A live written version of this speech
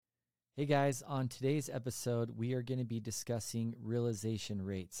Hey guys, on today's episode, we are going to be discussing realization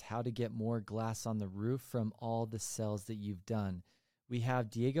rates, how to get more glass on the roof from all the sales that you've done. We have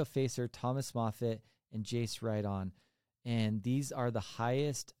Diego Facer, Thomas Moffat, and Jace Wright on, and these are the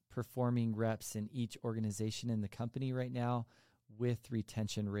highest performing reps in each organization in the company right now with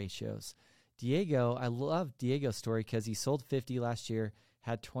retention ratios. Diego, I love Diego's story because he sold 50 last year,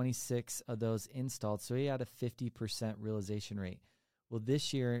 had 26 of those installed, so he had a 50% realization rate. Well,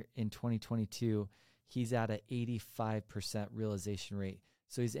 this year in 2022, he's at an 85% realization rate.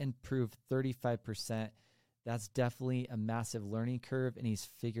 So he's improved 35%. That's definitely a massive learning curve, and he's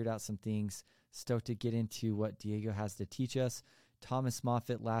figured out some things. Stoked to get into what Diego has to teach us. Thomas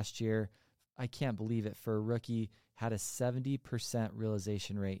Moffat last year, I can't believe it, for a rookie, had a 70%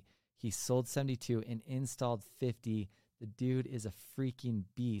 realization rate. He sold 72 and installed 50. The dude is a freaking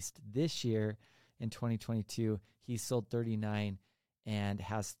beast. This year in 2022, he sold 39 and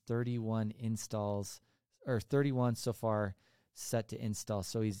has 31 installs, or 31 so far set to install.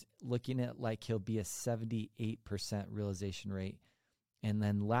 So he's looking at like he'll be a 78% realization rate. And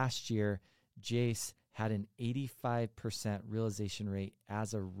then last year, Jace had an 85% realization rate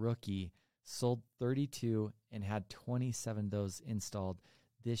as a rookie, sold 32 and had 27 of those installed.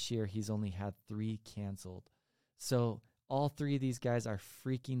 This year, he's only had 3 canceled. So all 3 of these guys are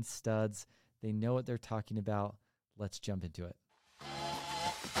freaking studs. They know what they're talking about. Let's jump into it.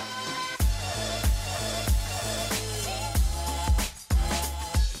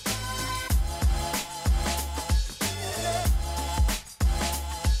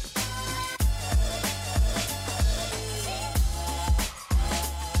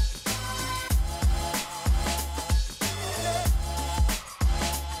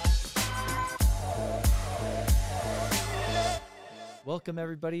 Welcome,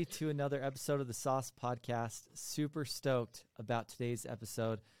 everybody, to another episode of the Sauce Podcast. Super stoked about today's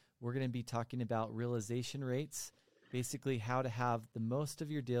episode. We're going to be talking about realization rates, basically how to have the most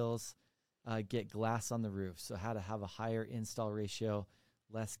of your deals get glass on the roof. So how to have a higher install ratio,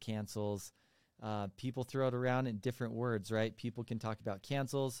 less cancels. People throw it around in different words, right? People can talk about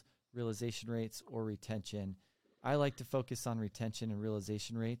cancels, realization rates, or retention. I like to focus on retention, and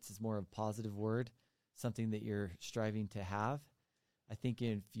realization rates is more of a positive word, something that you're striving to have. I think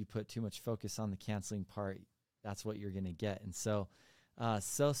if you put too much focus on the canceling part, that's what you're going to get. And so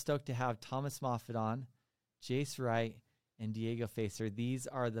stoked to have Thomas Moffat on, Jace Wright, and Diego Facer. These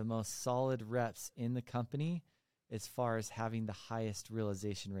are the most solid reps in the company as far as having the highest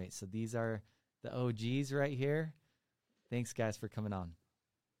realization rate. So these are the OGs right here. Thanks, guys, for coming on.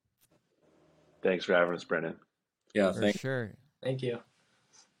 Thanks for having us, Brennan. Yeah, for sure. Thank you.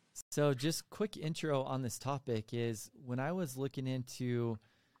 So just quick intro on this topic is when I was looking into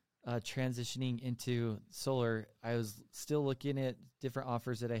transitioning into solar, I was still looking at different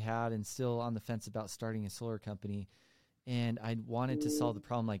offers that I had and still on the fence about starting a solar company. And I wanted to solve the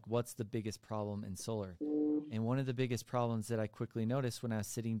problem, like what's the biggest problem in solar? And one of the biggest problems that I quickly noticed when I was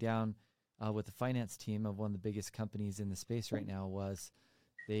sitting down with the finance team of one of the biggest companies in the space right now was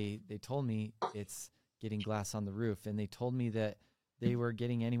they told me it's getting glass on the roof. And they told me that they were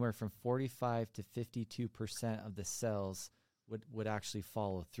getting anywhere from 45 to 52% of the sales would actually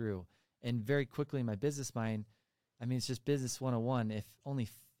follow through. And very quickly in my business mind, I mean, it's just business 101. If only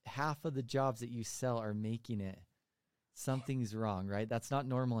half of the jobs that you sell are making it, something's wrong, right? That's not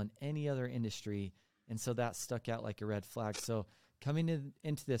normal in any other industry. And so that stuck out like a red flag. So coming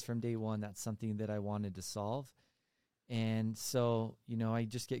into this from day one, that's something that I wanted to solve. And so, I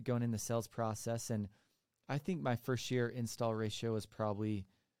just get going in the sales process, and I think my first year install ratio was probably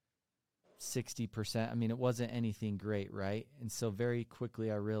 60%. I mean, it wasn't anything great, right? And so very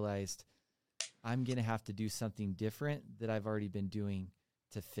quickly I realized I'm going to have to do something different that I've already been doing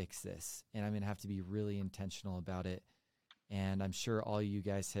to fix this. And I'm going to have to be really intentional about it. And I'm sure all you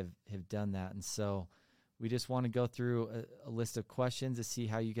guys have done that. And so we just want to go through a list of questions to see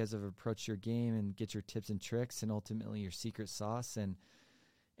how you guys have approached your game and get your tips and tricks and ultimately your secret sauce.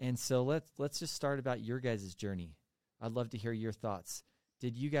 And so let's just start about your guys' journey. I'd love to hear your thoughts.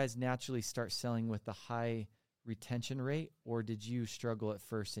 Did you guys naturally start selling with the high retention rate, or did you struggle at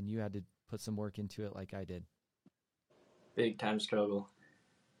first and you had to put some work into it like I did? Big time struggle.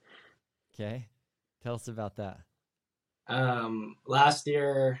 Okay. Tell us about that. Last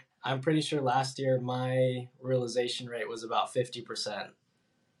year, I'm pretty sure my realization rate was about 50%.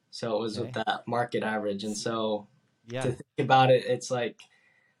 So it was with that market average. And so to think about it, it's like,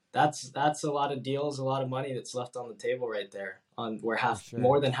 that's a lot of deals, a lot of money that's left on the table right there where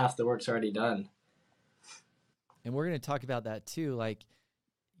more than half the work's already done. And we're going to talk about that too. Like,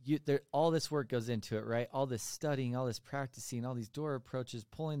 all this work goes into it, right? All this studying, all this practicing, all these door approaches,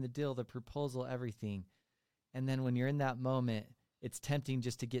 pulling the deal, the proposal, everything. And then when you're in that moment, it's tempting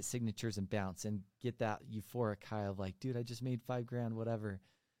just to get signatures and bounce and get that euphoric high of like, dude, I just made $5,000, whatever.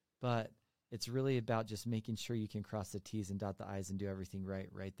 But it's really about just making sure you can cross the T's and dot the I's and do everything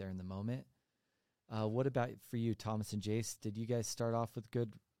right there in the moment. What about for you, Thomas and Jace? Did you guys start off with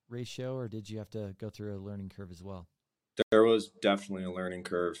good ratio, or did you have to go through a learning curve as well? There was definitely a learning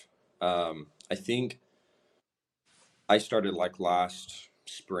curve. I think I started like last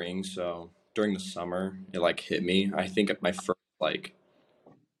spring, so during the summer, it like hit me. I think at my first like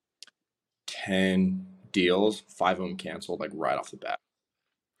 10 deals, 5 of them canceled like right off the bat.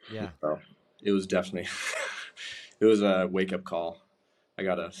 Yeah. So it was definitely, it was a wake up call. I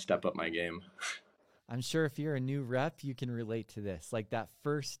got to step up my game. I'm sure if you're a new rep, you can relate to this. Like that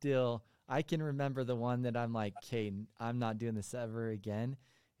first deal, I can remember the one that I'm like, okay, I'm not doing this ever again.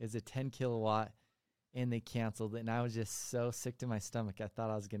 Is a 10 kilowatt and they canceled it. And I was just so sick to my stomach. I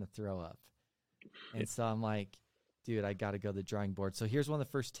thought I was going to throw up. And so I'm like, dude, I got to go to the drawing board. So here's one of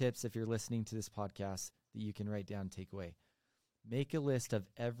the first tips if you're listening to this podcast that you can write down and take away. Make a list of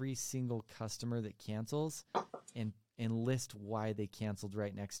every single customer that cancels and list why they canceled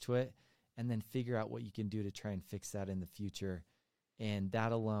right next to it. And then figure out what you can do to try and fix that in the future. And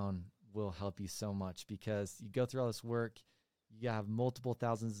that alone will help you so much because you go through all this work, you have multiple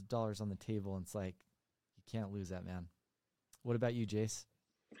thousands of dollars on the table, and it's like, you can't lose that, man. What about you, Jace?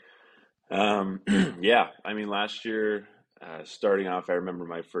 Yeah, I mean, last year, starting off, I remember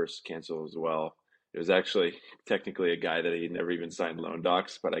my first cancel as well. It was actually technically a guy that he never even signed loan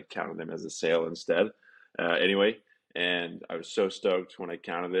docs, but I counted him as a sale instead. Anyway, and I was so stoked when I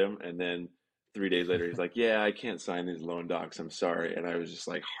counted him. And then 3 days later, he's like, yeah, I can't sign these loan docs. I'm sorry. And I was just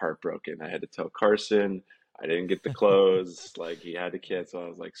like heartbroken. I had to tell Carson I didn't get the close. Like he had to cancel. I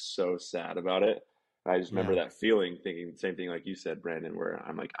was like so sad about it. I just remember that feeling, thinking the same thing like you said, Brandon, where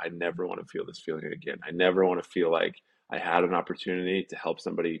I'm like, I never want to feel this feeling again. I never want to feel like I had an opportunity to help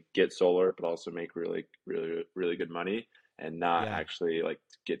somebody get solar, but also make really, really, really good money and not actually like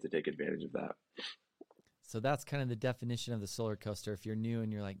get to take advantage of that. So that's kind of the definition of the solar coaster. If you're new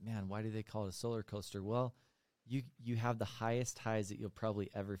and you're like, man, why do they call it a solar coaster? Well, you have the highest highs that you'll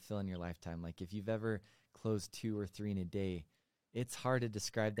probably ever feel in your lifetime. Like if you've ever closed 2 or 3 in a day, it's hard to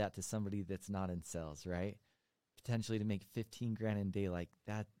describe that to somebody that's not in sales, right? Potentially to make $15,000 in a day, like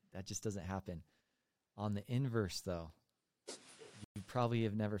that just doesn't happen. On the inverse, though, you probably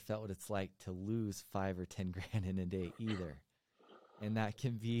have never felt what it's like to lose 5 or 10 grand in a day either. And that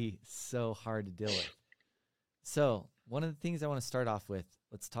can be so hard to deal with. So one of the things I want to start off with,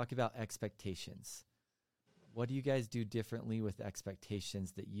 let's talk about expectations. What do you guys do differently with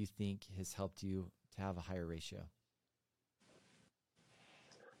expectations that you think has helped you to have a higher ratio?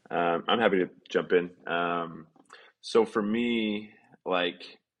 I'm happy to jump in. So for me,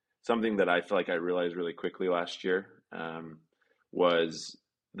 like something that I feel like I realized really quickly last year was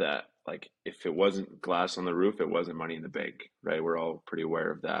that like if it wasn't glass on the roof, it wasn't money in the bank, right? We're all pretty aware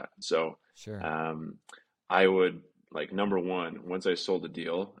of that. So sure. I would like number one, once I sold a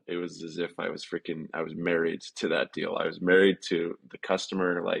deal, it was as if I was married to that deal. I was married to the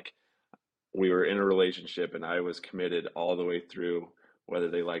customer. Like we were in a relationship and I was committed all the way through, whether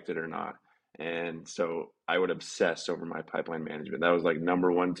they liked it or not. And so I would obsess over my pipeline management. That was like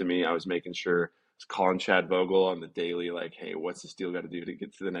number one to me. I was making sure I was calling Chad Vogel on the daily, like, hey, what's this deal got to do to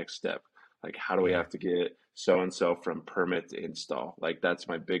get to the next step? Like, how do we have to get so-and-so from permit to install? Like, that's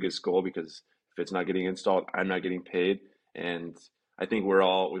my biggest goal because if it's not getting installed, I'm not getting paid. And I think we've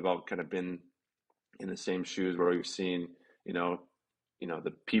all kind of been in the same shoes where we've seen,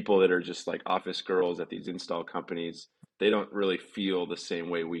 the people that are just like office girls at these install companies, they don't really feel the same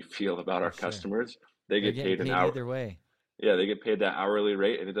way we feel about our customers. They're get paid an hour. Either way. Yeah, they get paid that hourly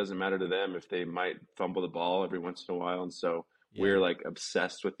rate, and it doesn't matter to them if they might fumble the ball every once in a while. And so we're like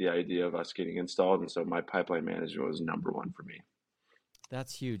obsessed with the idea of us getting installed. And so my pipeline management was number one for me.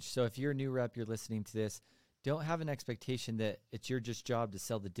 That's huge. So if you're a new rep, you're listening to this, don't have an expectation that it's your just job to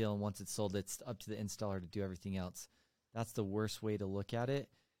sell the deal, and once it's sold, it's up to the installer to do everything else. That's the worst way to look at it.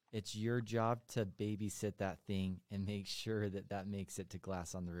 It's your job to babysit that thing and make sure that makes it to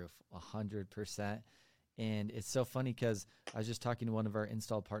glass on the roof 100%. And it's so funny because I was just talking to one of our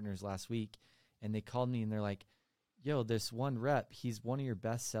install partners last week, and they called me and they're like, yo, this one rep, he's one of your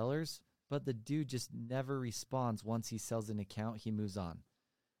best sellers, but the dude just never responds. Once he sells an account, he moves on.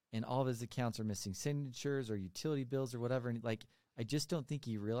 And all of his accounts are missing signatures or utility bills or whatever. And like, I just don't think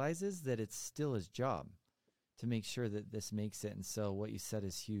he realizes that it's still his job to make sure that this makes it. And so what you said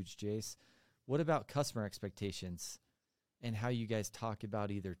is huge, Jace. What about customer expectations? and how you guys talk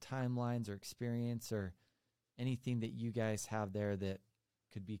about either timelines or experience or anything that you guys have there that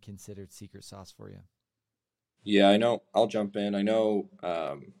could be considered secret sauce for you. Yeah, I know. I'll jump in. I know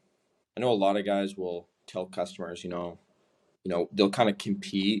a lot of guys will tell customers, they'll kind of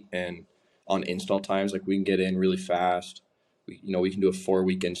compete and on install times, like we can get in really fast. We can do a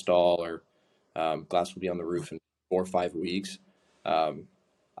 4-week install, or glass will be on the roof in 4 or 5 weeks.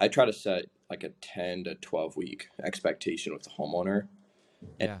 I try to set like a 10 to 12 week expectation with the homeowner.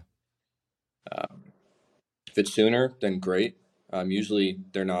 And Yeah. if it's sooner, then great. Usually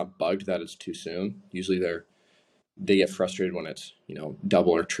they're not bugged that it's too soon. Usually they get frustrated when it's,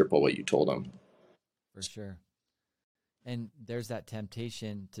 double or triple what you told them. For sure. And there's that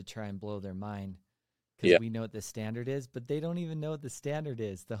temptation to try and blow their mind because we know what the standard is, but they don't even know what the standard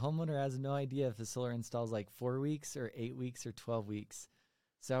is. The homeowner has no idea if a solar install is like 4 weeks or 8 weeks or 12 weeks.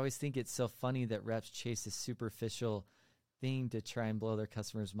 So I always think it's so funny that reps chase a superficial thing to try and blow their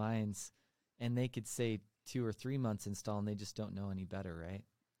customers' minds, and they could say 2 or 3 months install and they just don't know any better, right?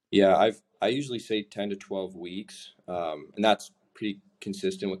 Yeah, I usually say 10 to 12 weeks, and that's pretty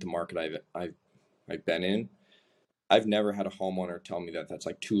consistent with the market I've been in. I've never had a homeowner tell me that that's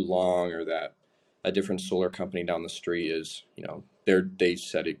like too long, or that a different solar company down the street is, they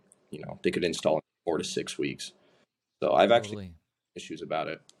said it, they could install in 4 to 6 weeks. So I've actually issues about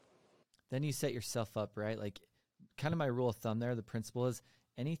it. Then you set yourself up, right? Like kind of my rule of thumb there, the principle is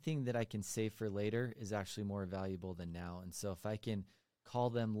anything that I can save for later is actually more valuable than now. And so if I can call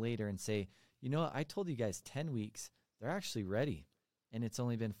them later and say, I told you guys 10 weeks, they're actually ready. And it's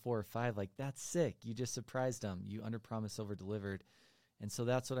only been 4 or 5. Like, that's sick. You just surprised them. You under-promised, over-delivered. And so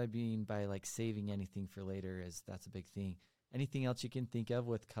that's what I mean by like saving anything for later. Is that's a big thing. Anything else you can think of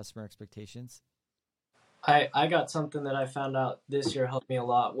with customer expectations? I got something that I found out this year helped me a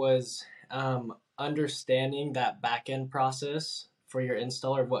lot was understanding that back-end process for your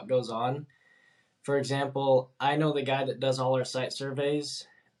installer of what goes on. For example, I know the guy that does all our site surveys.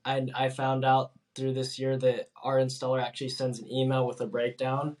 I found out through this year that our installer actually sends an email with a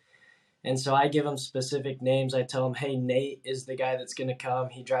breakdown. And so I give him specific names. I tell him, hey, Nate is the guy that's going to come.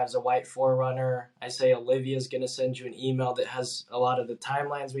 He drives a white 4Runner. I say Olivia's going to send you an email that has a lot of the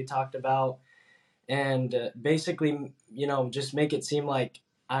timelines we talked about. And basically, just make it seem like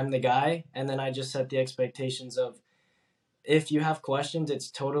I'm the guy. And then I just set the expectations of, if you have questions, it's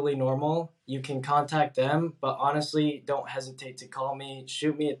totally normal. You can contact them, but honestly, don't hesitate to call me.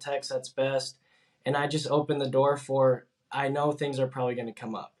 Shoot me a text, that's best. And I just open the door for, I know things are probably going to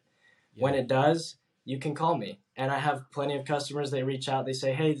come up. Yeah. When it does, you can call me. And I have plenty of customers, they reach out, they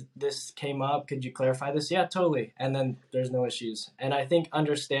say, hey, this came up, could you clarify this? Yeah, totally. And then there's no issues. And I think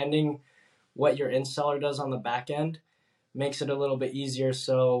understanding what your installer does on the back end makes it a little bit easier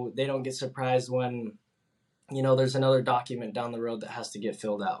so they don't get surprised when there's another document down the road that has to get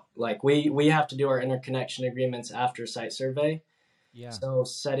filled out. Like we have to do our interconnection agreements after site survey. Yeah. So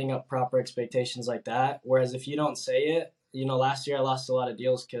setting up proper expectations like that. Whereas if you don't say it, last year I lost a lot of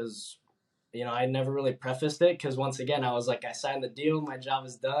deals because, I never really prefaced it because once again, I was like, I signed the deal, my job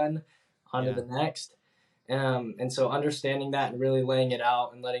is done, on to the next. And so understanding that and really laying it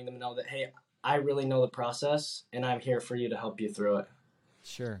out and letting them know that, hey, I really know the process and I'm here for you to help you through it.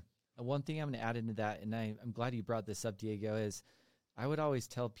 Sure. One thing I'm going to add into that, and I'm glad you brought this up, Diego, is I would always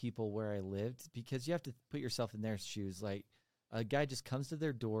tell people where I lived because you have to put yourself in their shoes. Like a guy just comes to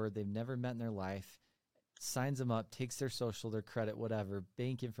their door, they've never met in their life, signs them up, takes their social, their credit, whatever,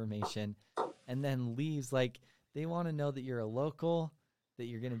 bank information, and then leaves. Like they want to know that you're a local, that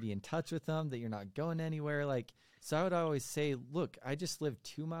you're going to be in touch with them, that you're not going anywhere. Like, so I would always say, look, I just lived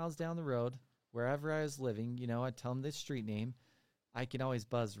 2 miles down the road, wherever I was living, I'd tell them the street name. I can always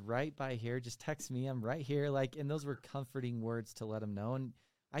buzz right by here. Just text me. I'm right here. Like, and those were comforting words to let them know. And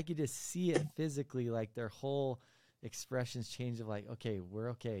I could just see it physically, like their whole expressions change of like, okay,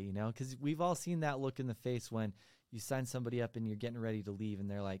 we're okay, because we've all seen that look in the face when you sign somebody up and you're getting ready to leave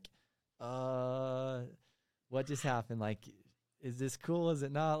and they're like, what just happened? Like, is this cool? Is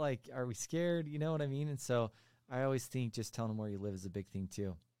it not? Like, are we scared? You know what I mean? And so I always think just telling them where you live is a big thing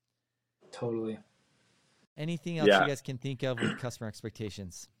too. Totally. Anything else you guys can think of with customer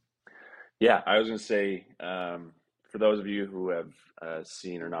expectations? Yeah, I was going to say, for those of you who have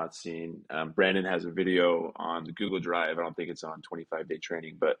seen or not seen, Brandon has a video on the Google Drive. I don't think it's on 25-day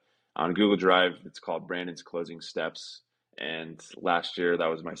training, but on Google Drive, it's called Brandon's Closing Steps. And last year, that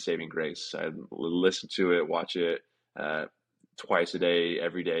was my saving grace. I listened to it, watch it twice a day,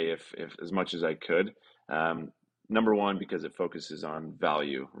 every day, if as much as I could. Number one, because it focuses on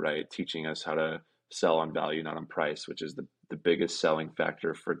value, right? Teaching us how to sell on value, not on price, which is the biggest selling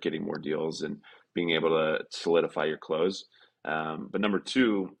factor for getting more deals and being able to solidify your close. But number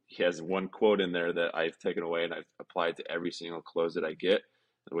two, he has one quote in there that I've taken away and I've applied to every single close that I get,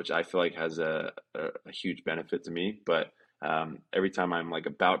 which I feel like has a huge benefit to me. But every time I'm like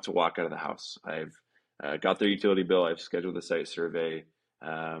about to walk out of the house, I've got their utility bill, I've scheduled the site survey,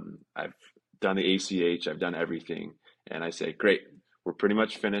 I've done the ACH, I've done everything. And I say, great, we're pretty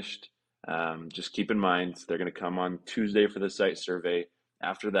much finished. Just keep in mind, they're going to come on Tuesday for the site survey.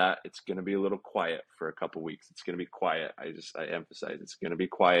 After that, it's going to be a little quiet for a couple weeks. It's going to be quiet. I emphasize it's going to be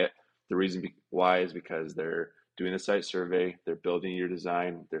quiet. The reason why is because they're doing the site survey, they're building your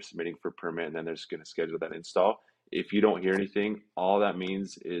design, they're submitting for permit, and then they're just going to schedule that install. If you don't hear anything, all that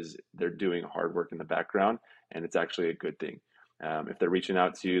means is they're doing hard work in the background, and it's actually a good thing. If they're reaching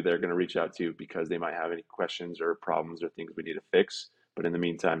out to you, they're going to reach out to you because they might have any questions or problems or things we need to fix. But in the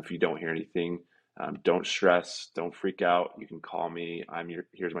meantime, if you don't hear anything, don't stress, don't freak out. You can call me.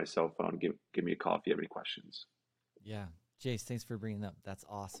 Here's my cell phone. Give me a call if you have any questions. Yeah. Jace, thanks for bringing that up. That's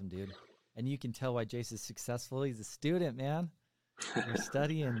awesome, dude. And you can tell why Jace is successful. He's a student, man. You're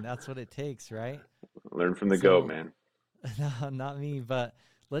studying. That's what it takes, right? Learn from the GOAT, man. No, not me, but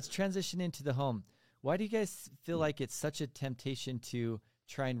let's transition into the home. Why do you guys feel like it's such a temptation to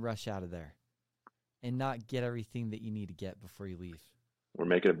try and rush out of there and not get everything that you need to get before you leave? We're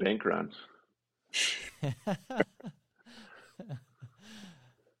making a bank run.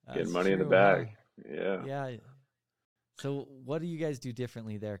 Getting money in the bag. Huh? Yeah. So what do you guys do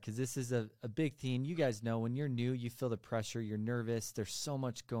differently there? Because this is a big theme. You guys know when you're new, you feel the pressure. You're nervous. There's so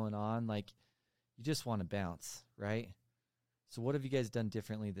much going on. Like, you just want to bounce, right? So what have you guys done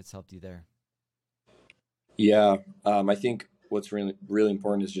differently that's helped you there? Yeah, I think what's really, really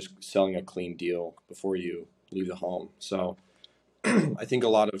important is just selling a clean deal before you leave the home. So I think a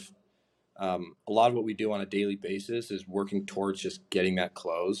lot of what we do on a daily basis is working towards just getting that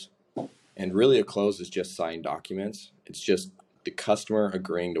close. And really a close is just signed documents. It's just the customer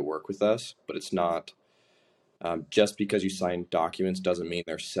agreeing to work with us, but it's not just because you sign documents doesn't mean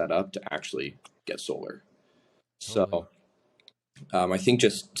they're set up to actually get solar. Totally. So I think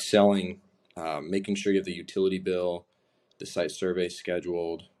just selling, making sure you have the utility bill, the site survey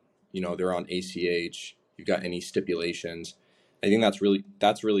scheduled, they're on ACH, you've got any stipulations. I think that's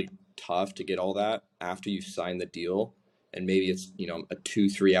really tough to get all that after you sign the deal. And maybe it's, a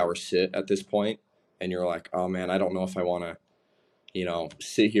 2-3 hour sit at this point, and you're like, oh man, I don't know if I want to,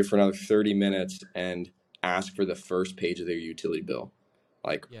 sit here for another 30 minutes and ask for the first page of their utility bill.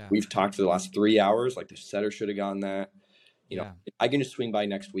 Like, we've talked for the last 3 hours, like the setter should have gotten that. I can just swing by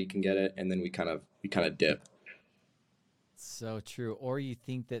next week and get it, and then we kind of dip. So true. Or you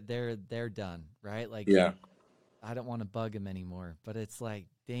think that they're done, right? Like, I don't want to bug them anymore. But it's like,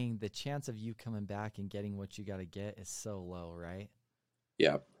 dang, the chance of you coming back and getting what you got to get is so low, right?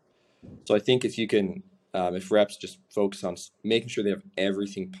 Yeah. So I think if you can, if reps just focus on making sure they have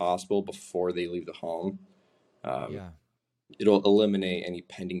everything possible before they leave the home, it'll eliminate any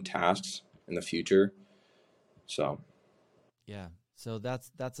pending tasks in the future. So. Yeah. So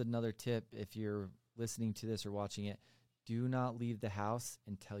that's another tip. If you're listening to this or watching it, do not leave the house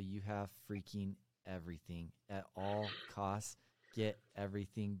until you have freaking everything at all costs. Get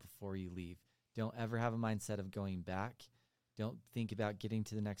everything before you leave. Don't ever have a mindset of going back. Don't think about getting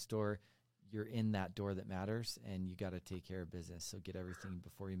to the next door. You're in that door that matters, and you got to take care of business. So get everything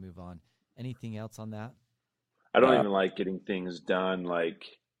before you move on. Anything else on that? I don't even like getting things done like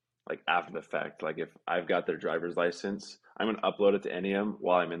after the fact. Like if I've got their driver's license, I'm going to upload it to NEM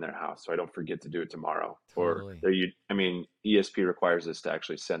while I'm in their house, so I don't forget to do it tomorrow. Totally. Or ESP requires us to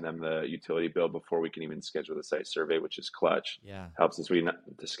actually send them the utility bill before we can even schedule the site survey, which is clutch. Yeah, helps us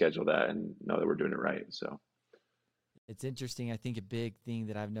to schedule that and know that we're doing it right. So it's interesting. I think a big thing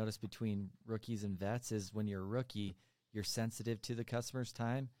that I've noticed between rookies and vets is when you're a rookie, you're sensitive to the customer's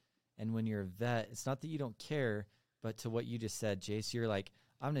time, and when you're a vet, it's not that you don't care, but to what you just said, Jace, you're like,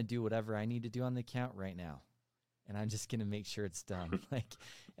 I'm going to do whatever I need to do on the account right now. And I'm just going to make sure it's done, like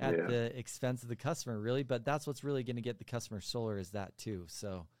at the expense of the customer, really. But that's what's really going to get the customer solar is that too.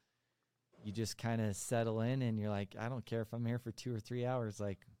 So you just kind of settle in and you're like, I don't care if I'm here for 2 or 3 hours.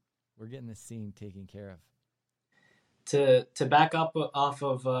 Like, we're getting this scene taken care of. To back up off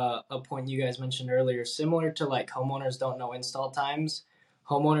of a point you guys mentioned earlier, similar to like homeowners don't know install times,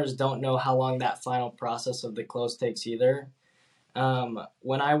 homeowners don't know how long that final process of the close takes either.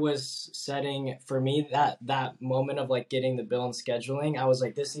 When I was setting, for me, that moment of like getting the bill and scheduling, I was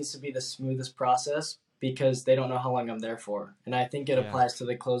like, this needs to be the smoothest process because they don't know how long I'm there for. And I think it applies to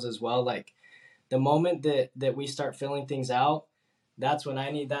the close as well. Like the moment that we start filling things out, that's when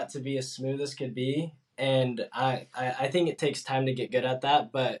I need that to be as smooth as could be. And I think it takes time to get good at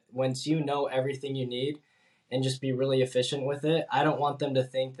that. But once you know everything you need and just be really efficient with it, I don't want them to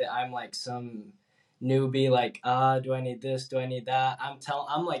think that I'm like some newbie, like, do I need this? Do I need that?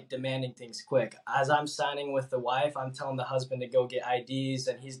 I'm like demanding things quick. As I'm signing with the wife, I'm telling the husband to go get IDs,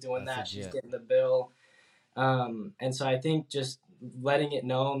 and he's doing that. She's getting the bill. And so I think just letting it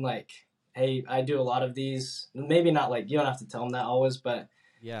known, like, hey, I do a lot of these. Maybe not like, you don't have to tell them that always, but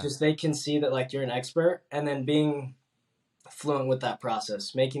just they can see that like you're an expert, and then being fluent with that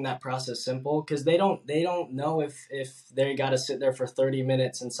process, making that process simple, because they don't know if they got to sit there for 30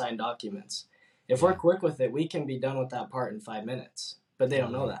 minutes and sign documents. If we're quick with it, we can be done with that part in 5 minutes, but they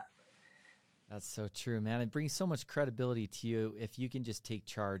don't know that. That's so true, man. It brings so much credibility to you if you can just take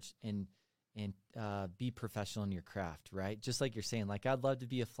charge and be professional in your craft, right? Just like you're saying, like, I'd love to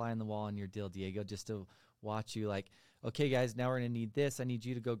be a fly on the wall in your deal, Diego, just to watch you like, okay, guys, now we're going to need this. I need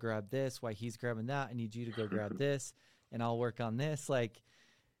you to go grab this. While he's grabbing that, I need you to go grab this, and I'll work on this. Like,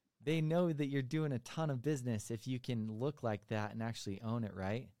 they know that you're doing a ton of business if you can look like that and actually own it,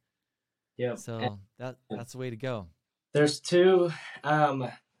 right? Yeah. So that's the way to go. There's two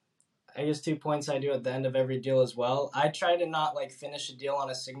points I do at the end of every deal as well. I try to not like finish a deal on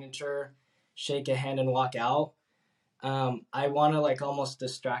a signature, shake a hand, and walk out. I want to like almost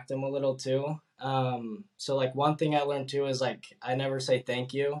distract them a little too. So like one thing I learned too is like I never say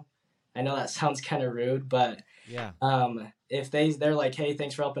thank you. I know that sounds kind of rude, but if they're like, hey,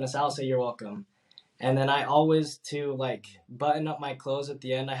 thanks for helping us out, I'll say you're welcome. And then I always, to like button up my close at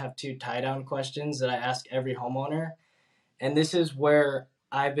the end, I have 2 tie down questions that I ask every homeowner. And this is where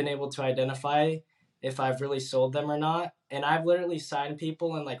I've been able to identify if I've really sold them or not. And I've literally signed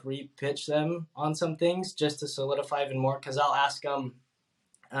people and like re-pitch them on some things just to solidify even more. Cause I'll ask them,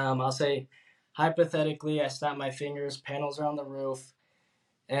 I'll say, hypothetically, I snap my fingers, panels are on the roof.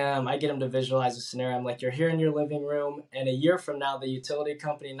 I get them to visualize a scenario. I'm like, you're here in your living room, and a year from now, the utility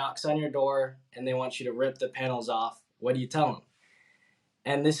company knocks on your door and they want you to rip the panels off. What do you tell them?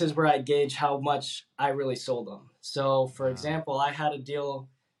 And this is where I gauge how much I really sold them. So, for example, I had a deal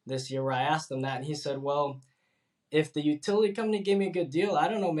this year where I asked them that, and he said, well, if the utility company gave me a good deal, I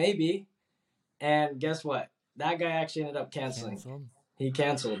don't know, maybe. And guess what? That guy actually ended up canceling. He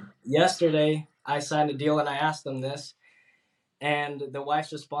canceled. Yesterday, I signed a deal, and I asked them this. And the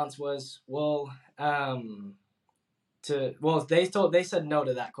wife's response was, they said no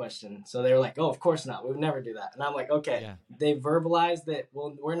to that question. So they were like, oh, of course not. We would never do that. And I'm like, okay. They verbalized that,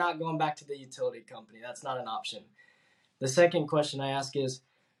 well, we're not going back to the utility company. That's not an option. The second question I ask is,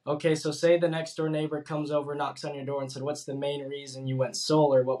 okay, so say the next door neighbor comes over, knocks on your door and said, what's the main reason you went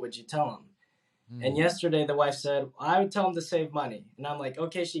solar? What would you tell them? And yesterday the wife said, I would tell them to save money. And I'm like,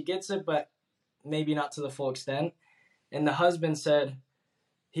 okay, she gets it, but maybe not to the full extent. And the husband said,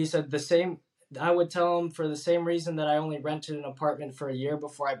 the same, I would tell him for the same reason that I only rented an apartment for a year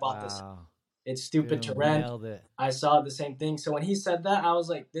before I bought this. It's stupid to rent. I saw the same thing. So when he said that, I was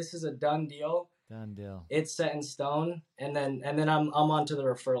like, this is a done deal. Done deal. It's set in stone. And then I'm on to the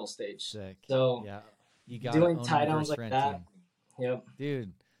referral stage. Sick. So you got doing tie downs like that. Yep.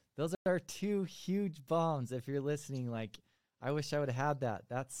 Dude, those are 2 huge bombs. If you're listening, like, I wish I would have had that.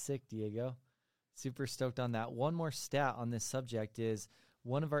 That's sick, Diego. Super stoked on that. One more stat on this subject is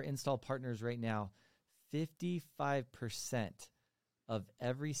one of our install partners right now, 55% of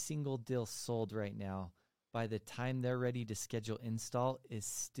every single deal sold right now, by the time they're ready to schedule install, is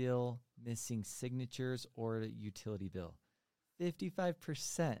still missing signatures or a utility bill.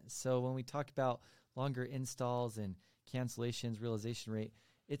 55%. So when we talk about longer installs and cancellations, realization rate,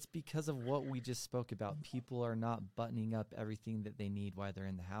 it's because of what we just spoke about. People are not buttoning up everything that they need while they're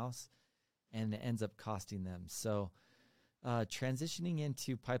in the house, and it ends up costing them. So transitioning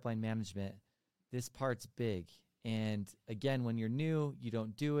into pipeline management, this part's big. And again, when you're new, you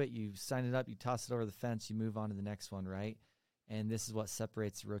don't do it. You sign it up, you toss it over the fence, you move on to the next one, right? And this is what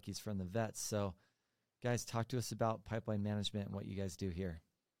separates the rookies from the vets. So guys, talk to us about pipeline management and what you guys do here.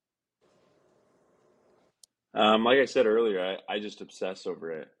 Like I said earlier, I just obsess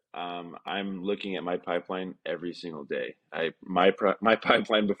over it. I'm looking at my pipeline every single day. My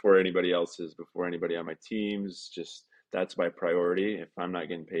pipeline before anybody else's, before anybody on my teams, just that's my priority. If I'm not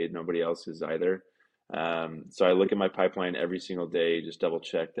getting paid, nobody else is either. So I look at my pipeline every single day, just double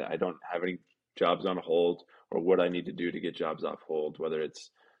check that I don't have any jobs on hold or what I need to do to get jobs off hold, whether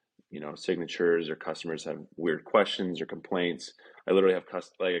it's, signatures or customers have weird questions or complaints. I literally have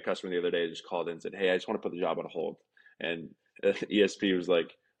a customer the other day just called in and said, hey, I just want to put the job on hold. And ESP was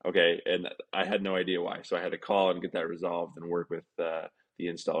like, okay. And I had no idea why. So I had to call and get that resolved and work with the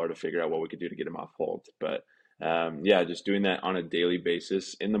installer to figure out what we could do to get him off hold. But yeah, just doing that on a daily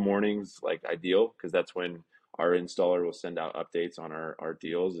basis in the mornings, like ideal, because that's when our installer will send out updates on our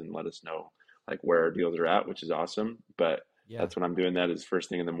deals and let us know like where our deals are at, which is awesome. But Yeah. that's when I'm doing that is first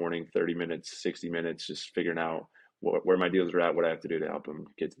thing in the morning, 30 minutes, 60 minutes, just figuring out where my deals are at, what I have to do to help them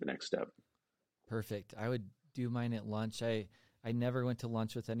get to the next step. Perfect. I would do mine at lunch. I never went to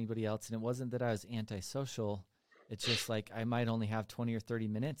lunch with anybody else, and it wasn't that I was antisocial. It's just like I might only have 20 or 30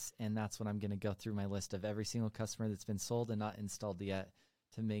 minutes, and that's when I'm going to go through my list of every single customer that's been sold and not installed yet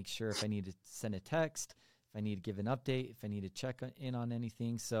to make sure if I need to send a text, if I need to give an update, if I need to check in on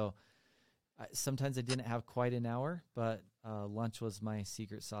anything. So sometimes I didn't have quite an hour, but lunch was my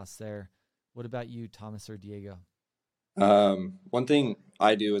secret sauce there. What about you, Thomas or Diego? One thing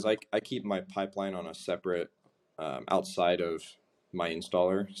I do is I keep my pipeline on a separate outside of my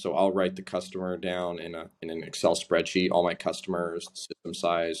installer. So I'll write the customer down in an Excel spreadsheet, all my customers, system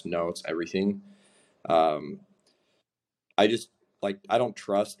size, notes, everything. I just I don't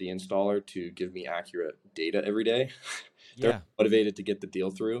trust the installer to give me accurate data every day. They're motivated to get the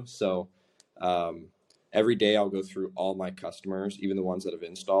deal through. So every day I'll go through all my customers, even the ones that have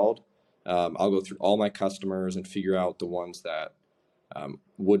installed. I'll go through all my customers and figure out the ones that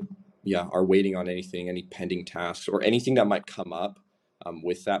are waiting on anything, any pending tasks or anything that might come up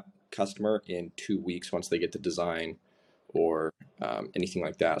with that customer in 2 weeks once they get the design or anything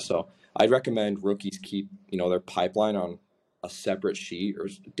like that. So I'd recommend rookies keep their pipeline on a separate sheet or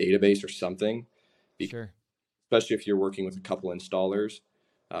database or something. Sure. Especially if you're working with a couple installers,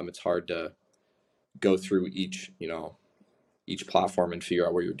 it's hard to go through each platform and figure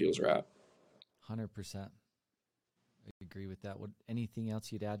out where your deals are at. 100%. I agree with that. Anything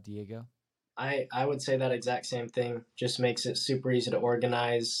else you'd add, Diego? I would say that exact same thing. Just makes it super easy to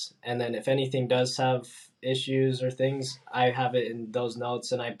organize. And then if anything does have issues or things, I have it in those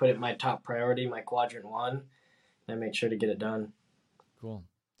notes and I put it my top priority, my quadrant 1, and I make sure to get it done. Cool.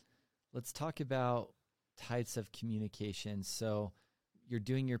 Let's talk about types of communication. So you're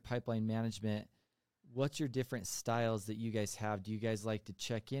doing your pipeline management. What's your different styles that you guys have? Do you guys like to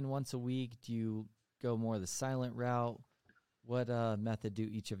check in once a week? Do you go more the silent route? What method do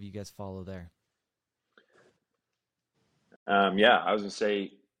each of you guys follow there? Yeah, I was gonna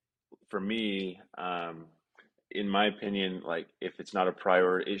say, for me, in my opinion, like if it's not a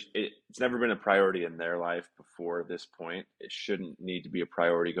priority, it's never been a priority in their life before this point. It shouldn't need to be a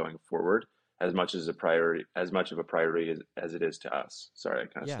priority going forward as much of a priority as it is to us. Sorry, I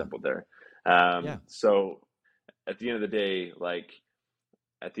kind of stumbled there. So at the end of the day, like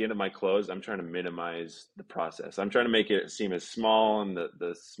at the end of my close, I'm trying to minimize the process. I'm trying to make it seem as small and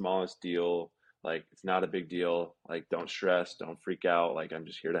the smallest deal. Like it's not a big deal. Like don't stress, don't freak out. Like I'm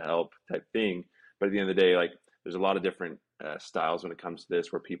just here to help type thing. But at the end of the day, like there's a lot of different styles when it comes to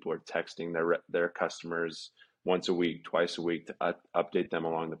this, where people are texting their customers once a week, twice a week to update them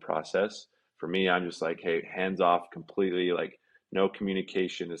along the process. For me, I'm just like, hey, hands off completely. Like no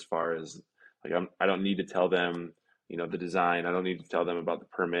communication as far as like I don't need to tell them the design. I don't need to tell them about the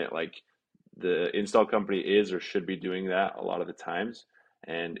permit. Like the install company is or should be doing that a lot of the times.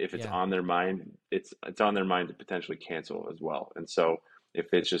 And if it's on their mind, it's on their mind to potentially cancel as well. And so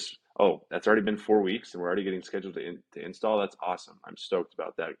if it's just, oh, that's already been 4 weeks and we're already getting scheduled to install, that's awesome. I'm stoked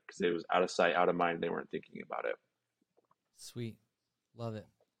about that because it was out of sight, out of mind. They weren't thinking about it. Sweet. Love it.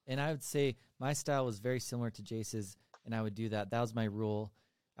 And I would say my style was very similar to Jace's, and I would do that. That was my rule.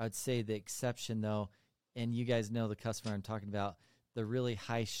 I would say the exception, though, and you guys know the customer I'm talking about, the really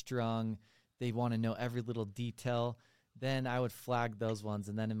high-strung, they want to know every little detail, then I would flag those ones.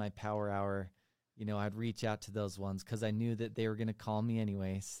 And then in my power hour, I'd reach out to those ones because I knew that they were going to call me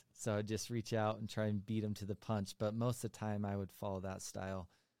anyways. So I'd just reach out and try and beat them to the punch. But most of the time, I would follow that style.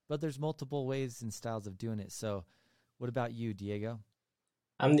 But there's multiple ways and styles of doing it. So what about you, Diego?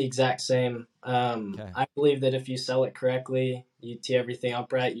 I'm the exact same. I believe that if you sell it correctly, you tee everything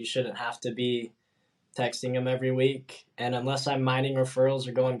up right, you shouldn't have to be texting them every week. And unless I'm mining referrals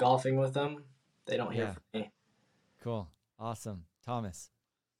or going golfing with them, they don't hear from me. Cool. Awesome. Thomas?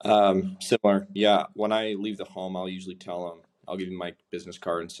 Similar. Yeah. When I leave the home, I'll usually tell them, I'll give them my business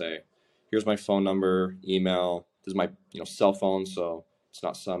card and say, here's my phone number, email. This is my, cell phone. So it's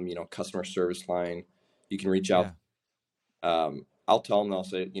not some, customer service line. You can reach out. I'll tell them, I'll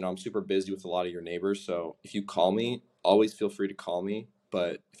say, I'm super busy with a lot of your neighbors. So if you call me, always feel free to call me.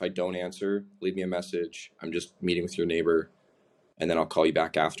 But if I don't answer, leave me a message. I'm just meeting with your neighbor, and then I'll call you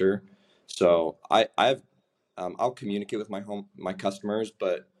back after. So I'll communicate with my customers,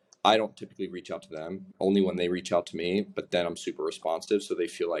 but I don't typically reach out to them. Only when they reach out to me. But then I'm super responsive, so they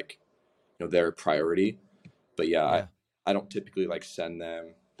feel like they're a priority. But I don't typically send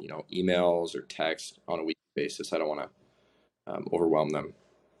them emails or text on a weekly basis. I don't want to overwhelm them.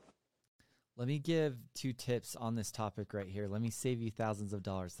 Let me give 2 tips on this topic right here. Let me save you thousands of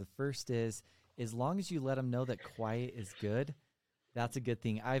dollars. The first is, as long as you let them know that quiet is good, that's a good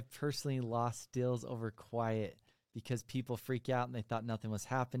thing. I've personally lost deals over quiet because people freak out and they thought nothing was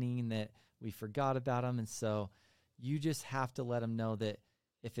happening and that we forgot about them. And so you just have to let them know that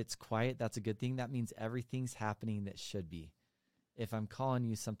if it's quiet, that's a good thing. That means everything's happening that should be. If I'm calling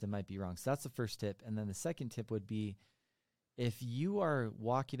you, something might be wrong. So that's the first tip. And then the second tip would be, if you are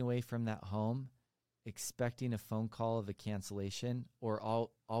walking away from that home expecting a phone call of a cancellation or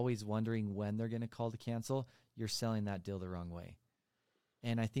always wondering when they're going to call to cancel, you're selling that deal the wrong way.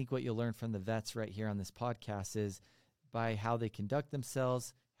 And I think what you'll learn from the vets right here on this podcast is by how they conduct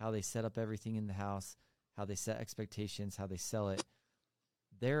themselves, how they set up everything in the house, how they set expectations, how they sell it,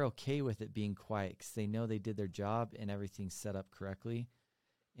 they're okay with it being quiet because they know they did their job and everything's set up correctly.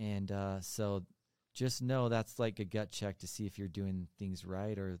 And so just know that's like a gut check to see if you're doing things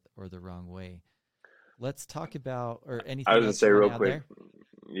right or the wrong way. Let's talk about, or anything I was else gonna say you real want to add quick.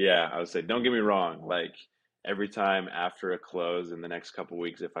 there? Yeah, I would say, don't get me wrong. Like every time after a close in the next couple of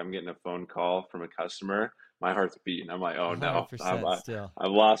weeks, if I'm getting a phone call from a customer, my heart's beating. I'm like, oh no, 100% still.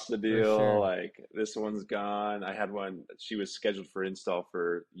 I've lost the For deal. sure. Like this one's gone. I had one. She was scheduled for install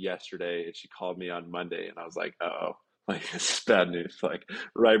for yesterday, and she called me on Monday, and I was like, uh-oh. Like this is bad news. Like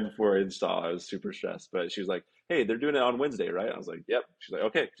right before install, I was super stressed. But she was like, "Hey, they're doing it on Wednesday, right?" I was like, "Yep." She's like,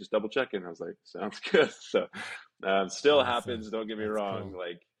 "Okay, just double checking." I was like, "Sounds good." So, still Awesome. happens. Don't get me That's wrong. cool.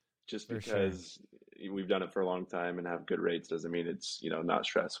 Like just For sure. because we've done it for a long time and have good rates doesn't mean it's not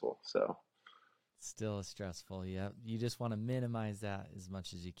stressful. So Still stressful. Yeah. You just want to minimize that as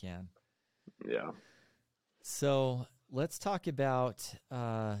much as you can. yeah. So let's talk about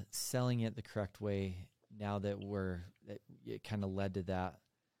selling it the correct way. Now that it kind of led to that.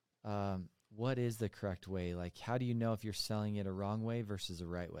 What is the correct way? Like, how do you know if you're selling it a wrong way versus a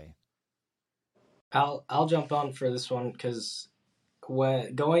right way? I'll jump on for this one because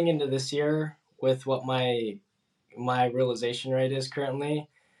when going into this year with what my realization rate is currently,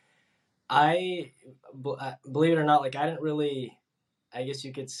 I believe it or not, like I didn't really, I guess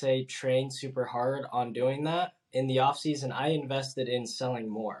you could say, train super hard on doing that. In the off season, I invested in selling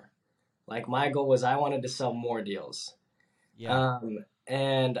more. Like my goal was I wanted to sell more deals. Yeah.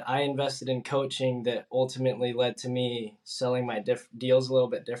 And I invested in coaching that ultimately led to me selling my deals a little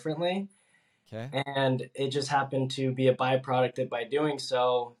bit differently. Okay. And it just happened to be a byproduct that by doing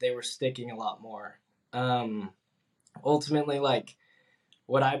so, they were sticking a lot more. Ultimately, like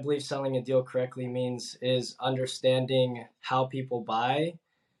what I believe selling a deal correctly means is understanding how people buy,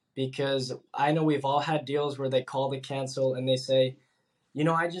 because I know we've all had deals where they call to cancel and they say,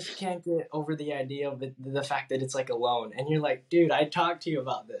 I just can't get over the idea of the fact that it's like a loan. And you're like, dude, I talked to you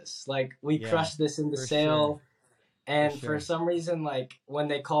about this. Like we crushed this in the for sale. sure. And For for sure. some reason, like when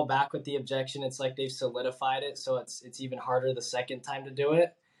they call back with the objection, it's like they've solidified it. So it's even harder the second time to do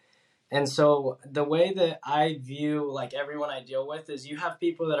it. And so the way that I view like everyone I deal with is you have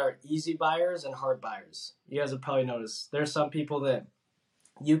people that are easy buyers and hard buyers. You guys have probably noticed there's some people that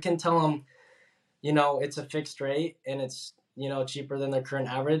you can tell them, it's a fixed rate and it's, cheaper than their current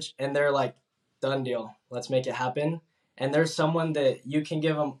average. And they're like, done deal. Let's make it happen. And there's someone that you can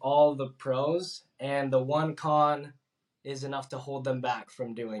give them all the pros and the one con is enough to hold them back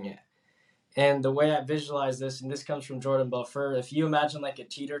from doing it. And the way I visualize this, and this comes from Jordan Belfort, if you imagine like a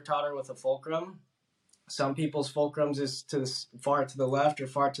teeter-totter with a fulcrum, some people's fulcrums is far to the left or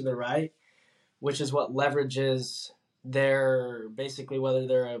far to the right, which is what leverages their, basically whether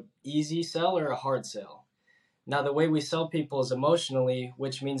they're a easy sell or a hard sell. Now, the way we sell people is emotionally,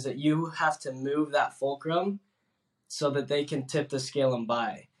 which means that you have to move that fulcrum so that they can tip the scale and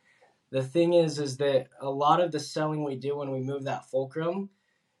buy. The thing is that a lot of the selling we do when we move that fulcrum,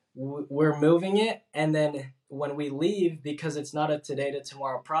 we're moving it, and then when we leave, because it's not a today to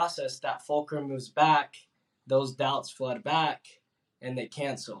tomorrow process, that fulcrum moves back, those doubts flood back, and they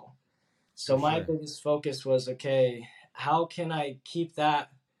cancel. So my biggest focus was, okay, how can I keep that?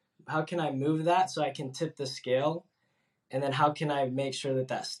 How can I move that so I can tip the scale? And then how can I make sure that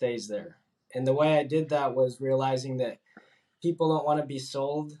that stays there? And the way I did that was realizing that people don't want to be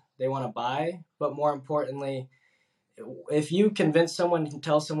sold, they want to buy. But more importantly, if you convince someone and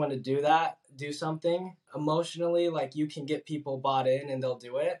tell someone to do something emotionally, like you can get people bought in and they'll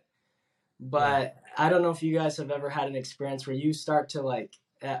do it. But I don't know if you guys have ever had an experience where you start to like,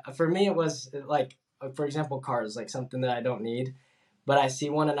 for me, it was like, for example, cars, like something that I don't need, but I see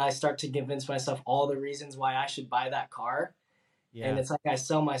one and I start to convince myself all the reasons why I should buy that car. Yeah. And it's like I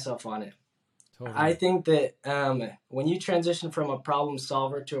sell myself on it. Totally. I think that when you transition from a problem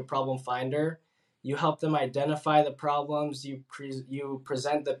solver to a problem finder, you help them identify the problems, you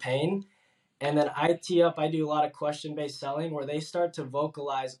present the pain, and then I tee up. I do a lot of question-based selling where they start to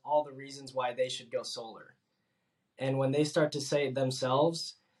vocalize all the reasons why they should go solar. And when they start to say it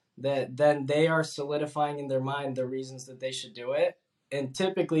themselves, that then they are solidifying in their mind the reasons that they should do it. And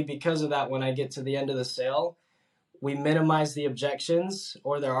typically because of that, when I get to the end of the sale, we minimize the objections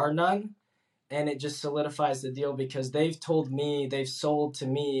or there are none. And it just solidifies the deal because they've told me, they've sold to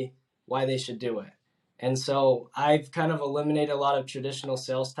me why they should do it. And so I've kind of eliminated a lot of traditional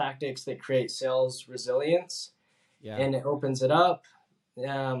sales tactics that create sales resilience. Yeah. And it opens it up.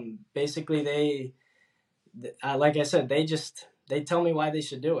 Basically, like I said, they tell me why they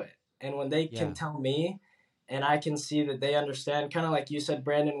should do it. And when they can tell me and I can see that they understand, kind of like you said,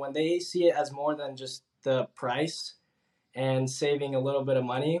 Brandon, when they see it as more than just the price and saving a little bit of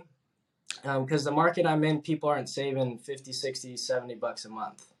money, because the market I'm in, people aren't saving 50, 60, 70 bucks a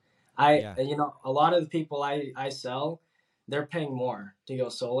month. You know, a lot of the people I sell, they're paying more to go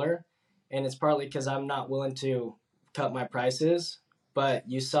solar. And it's partly because I'm not willing to cut my prices, but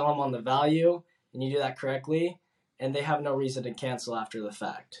you sell them on the value and you do that correctly, and they have no reason to cancel after the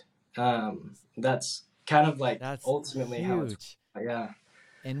fact. That's kind of like ultimately huge. How it's, yeah.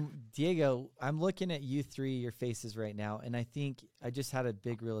 And Diego, I'm looking at you three, your faces right now, and I think I just had a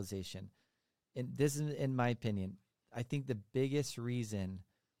big realization. And this is, in my opinion, I think the biggest reason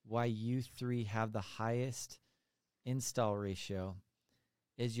why you three have the highest install ratio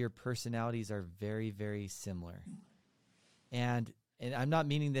is your personalities are very, very similar. And I'm not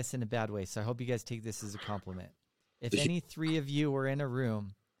meaning this in a bad way, so I hope you guys take this as a compliment. If any three of you were in a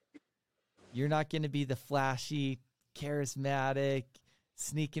room, you're not going to be the flashy, charismatic,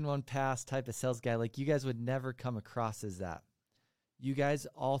 sneaking one past type of sales guy. Like, you guys would never come across as that. You guys,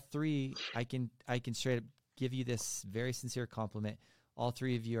 all three, I can straight up give you this very sincere compliment. All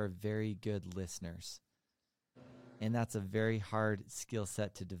three of you are very good listeners. And that's a very hard skill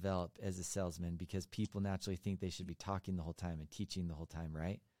set to develop as a salesman because people naturally think they should be talking the whole time and teaching the whole time,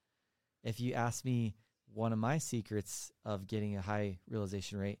 right? If you ask me one of my secrets of getting a high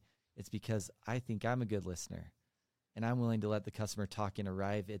realization rate, it's because I think I'm a good listener. And I'm willing to let the customer talk and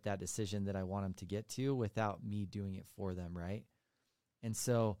arrive at that decision that I want them to get to without me doing it for them, right? And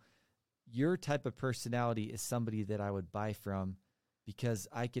so your type of personality is somebody that I would buy from because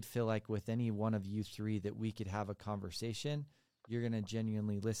I could feel like with any one of you three that we could have a conversation. You're going to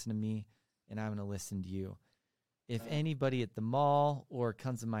genuinely listen to me, and I'm going to listen to you. If anybody at the mall or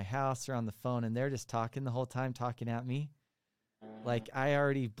comes to my house or on the phone and they're just talking the whole time, talking at me, like I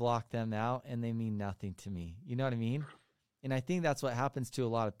already blocked them out and they mean nothing to me. You know what I mean? And I think that's what happens to a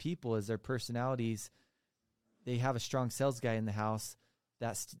lot of people is their personalities. They have a strong sales guy in the house.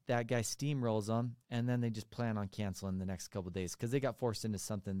 That guy steamrolls them, and then they just plan on canceling the next couple of days because they got forced into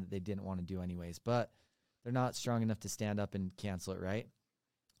something that they didn't want to do anyways. But they're not strong enough to stand up and cancel it, right?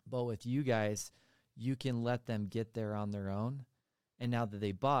 But with you guys, you can let them get there on their own. And now that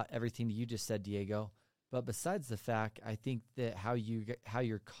they bought everything you just said, Diego, but besides the fact, I think that how you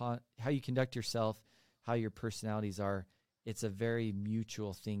conduct yourself, how your personalities are, it's a very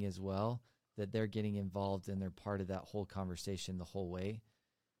mutual thing as well, that they're getting involved and they're part of that whole conversation the whole way.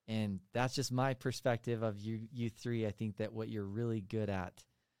 And that's just my perspective of you three. I think that what you're really good at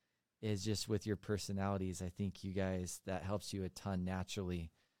is just with your personalities. I think you guys, that helps you a ton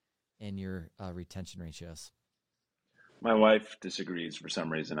naturally in your retention ratios. My wife disagrees for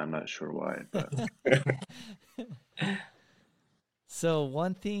some reason. I'm not sure why. But. So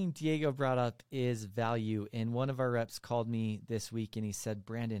one thing Diego brought up is value. And one of our reps called me this week and he said,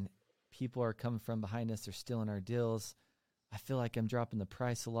 Brandon, people are coming from behind us. They're stealing our deals. I feel like I'm dropping the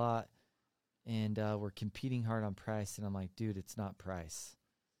price a lot and we're competing hard on price. And I'm like, dude, it's not price.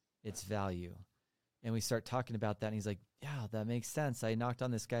 It's value. And we start talking about that. And he's like, yeah, that makes sense. I knocked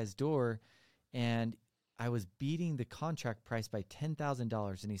on this guy's door and I was beating the contract price by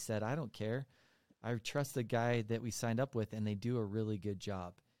 $10,000. And he said, I don't care. I trust the guy that we signed up with and they do a really good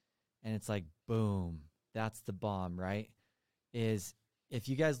job. And it's like, boom, that's the bomb, right? Is if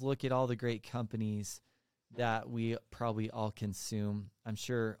you guys look at all the great companies that we probably all consume, I'm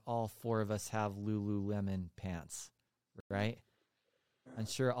sure all four of us have Lululemon pants, right? I'm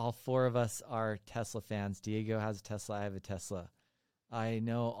sure all four of us are Tesla fans. Diego has a Tesla. I have a Tesla. I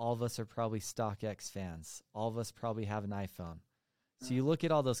know all of us are probably StockX fans. All of us probably have an iPhone. So you look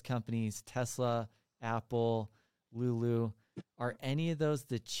at all those companies, Tesla, Apple, Lulu, are any of those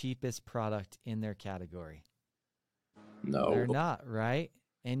the cheapest product in their category? No. They're not, right?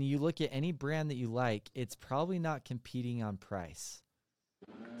 And you look at any brand that you like, it's probably not competing on price.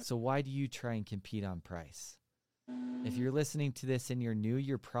 So why do you try and compete on price? If you're listening to this and you're new,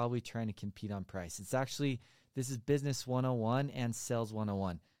 you're probably trying to compete on price. This is business 101 and sales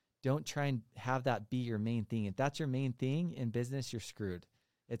 101. Don't try and have that be your main thing. If that's your main thing in business, you're screwed.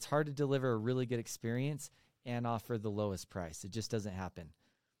 It's hard to deliver a really good experience and offer the lowest price. It just doesn't happen.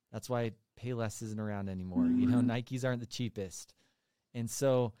 That's why Payless isn't around anymore. Nikes aren't the cheapest. And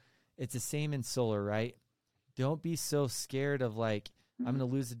so it's the same in solar, right? Don't be so scared of I'm going to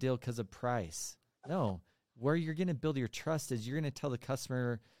lose a deal because of price. No, where you're going to build your trust is you're going to tell the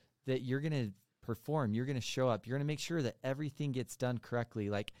customer that you're going to perform. You're going to show up. You're going to make sure that everything gets done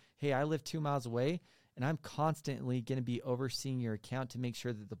correctly. Hey, I live 2 miles away, and I'm constantly going to be overseeing your account to make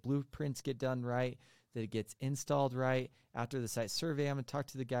sure that the blueprints get done right, that it gets installed right. After the site survey, I'm going to talk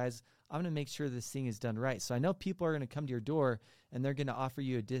to the guys. I'm going to make sure this thing is done right. So I know people are going to come to your door, and they're going to offer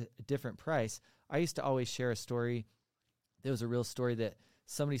you a different price. I used to always share a story. There was a real story that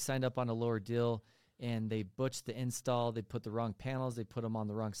somebody signed up on a lower deal, and they butched the install. They put the wrong panels. They put them on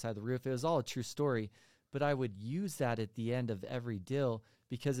the wrong side of the roof. It was all a true story, but I would use that at the end of every deal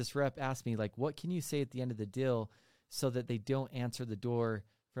because this rep asked me, what can you say at the end of the deal so that they don't answer the door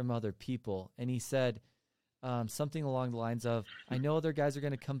from other people? And he said something along the lines of, I know other guys are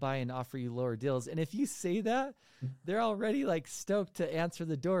going to come by and offer you lower deals. And if you say that, they're already stoked to answer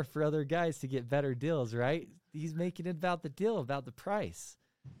the door for other guys to get better deals, right? He's making it about the deal, about the price.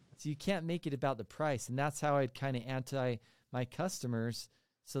 So you can't make it about the price. And that's how I'd kind of anti my customers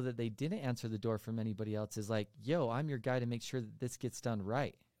so that they didn't answer the door from anybody else is yo, I'm your guy to make sure that this gets done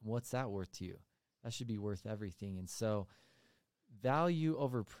right. What's that worth to you? That should be worth everything. And so value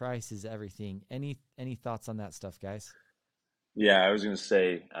over price is everything. Any thoughts on that stuff, guys? Yeah, I was going to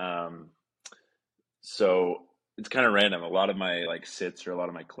say, so it's kind of random. A lot of my sits or a lot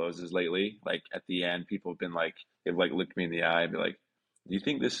of my closes lately, at the end, people have been they've looked me in the eye and be like, do you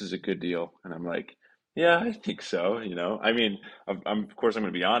think this is a good deal? And I'm like, yeah, I think so. I mean, of course I'm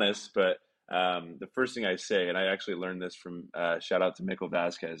going to be honest, but the first thing I say, and I actually learned this from shout out to Mikkel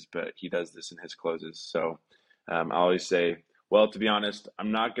Vasquez, but he does this in his closes. So I always say, well, to be honest,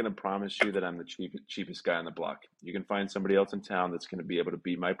 I'm not going to promise you that I'm the cheapest guy on the block. You can find somebody else in town that's going to be able to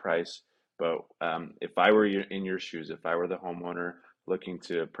beat my price. But if I were in your shoes, if I were the homeowner looking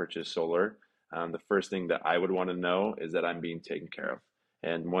to purchase solar, the first thing that I would want to know is that I'm being taken care of.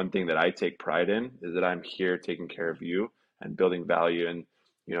 And one thing that I take pride in is that I'm here taking care of you and building value. And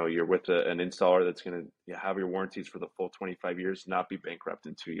you're with an installer that's going to have your warranties for the full 25 years, not be bankrupt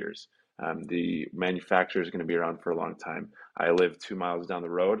in 2 years. The manufacturer is going to be around for a long time. I live 2 miles down the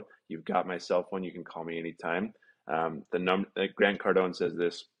road. You've got my cell phone. You can call me anytime. Grant Cardone says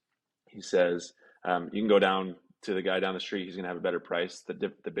this. He says, you can go down to the guy down the street. He's going to have a better price.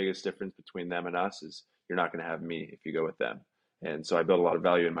 The biggest difference between them and us is you're not going to have me if you go with them. And so I build a lot of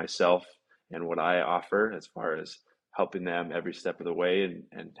value in myself and what I offer as far as helping them every step of the way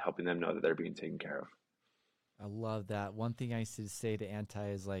and helping them know that they're being taken care of. I love that. One thing I used to say to Anti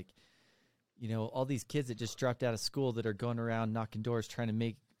is all these kids that just dropped out of school that are going around knocking doors trying to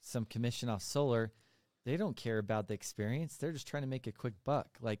make some commission off solar, they don't care about the experience. They're just trying to make a quick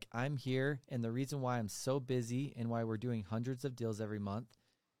buck. I'm here, and the reason why I'm so busy and why we're doing hundreds of deals every month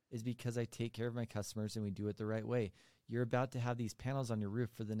is because I take care of my customers and we do it the right way. You're about to have these panels on your roof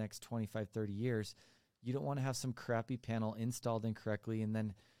for the next 25, 30 years. You don't want to have some crappy panel installed incorrectly and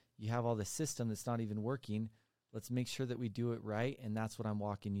then you have all the system that's not even working. Let's make sure that we do it right, and that's what I'm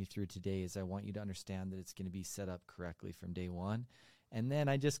walking you through today is I want you to understand that it's going to be set up correctly from day one. And then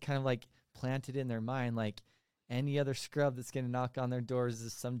I just kind of planted in their mind any other scrub that's going to knock on their doors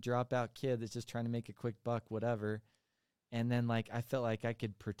is some dropout kid that's just trying to make a quick buck, whatever. And then I felt like I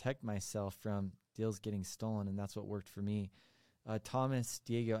could protect myself from deals getting stolen, and that's what worked for me. Thomas,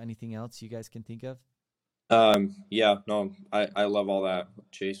 Diego, anything else you guys can think of? Yeah, no, I love all that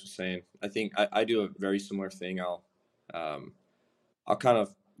Jace was saying. I think I do a very similar thing. I'll kind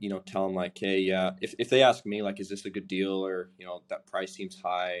of, tell them hey, yeah, if they ask me is this a good deal or, that price seems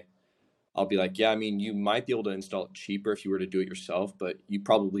high, I'll be yeah, I mean, you might be able to install it cheaper if you were to do it yourself, but you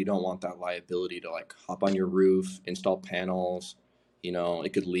probably don't want that liability to hop on your roof, install panels,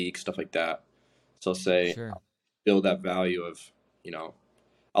 it could leak, stuff like that. So say, sure. Build that value of,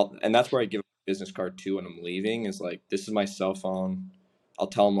 and that's where I give a business card too when I'm leaving is this is my cell phone. I'll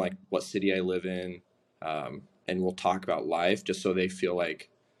tell them what city I live in, and we'll talk about life just so they feel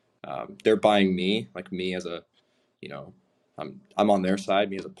they're buying me, me as a, I'm on their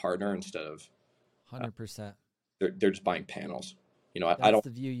side, me as a partner instead of 100%. They're just buying panels. That's I don't. The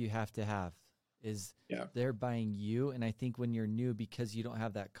view you have to have is they're buying you. And I think when you're new, because you don't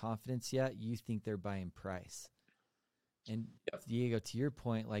have that confidence yet, you think they're buying price. And Yep. Diego, to your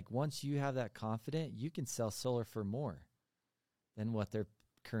point, like once you have that confidence, you can sell solar for more than what they're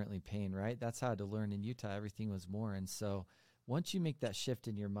currently paying, right? That's how to learn in Utah. Everything was more. And so once you make that shift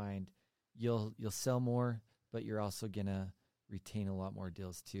in your mind, you'll sell more, but you're also going to retain a lot more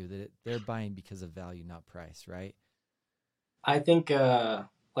deals too. They're buying because of value, not price, right? I think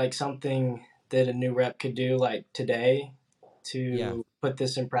like something that a new rep could do like today to put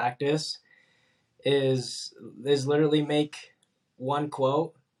this in practice is literally make one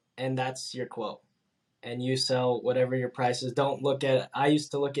quote and that's your quote. And you sell whatever your price is. Don't look at I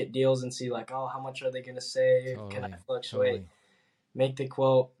used to look at deals and see like, oh, how much are they going to save? Can I fluctuate? Totally. Make the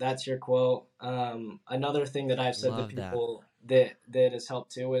quote. That's your quote. Another thing that I've said to people that has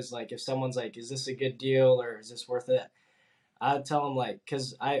helped too is like if someone's like, is this a good deal or is this worth it? I'd tell them like,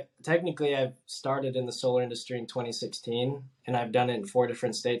 because I've started in the solar industry in 2016 and I've done it in 4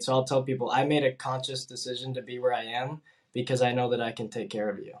 different states. So I'll tell people I made a conscious decision to be where I am because I know that I can take care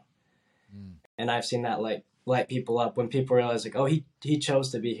of you. And I've seen that like light people up when people realize like, oh, he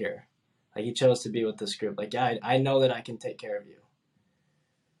chose to be here. Like he chose to be with this group. Like, yeah, I know that I can take care of you.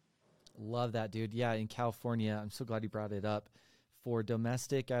 Love that, dude. Yeah, in California, I'm so glad you brought it up. For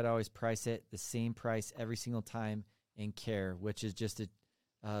domestic, I'd always price it the same price every single time in care, which is just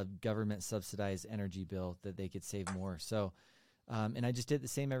a government subsidized energy bill that they could save more. So, and I just did the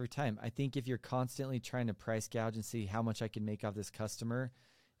same every time. I think if you're constantly trying to price gouge and see how much I can make off this customer,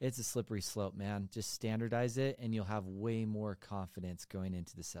 it's a slippery slope, man. Just standardize it and you'll have way more confidence going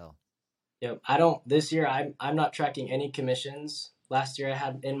into the sell. Yep. This year, I'm not tracking any commissions. Last year I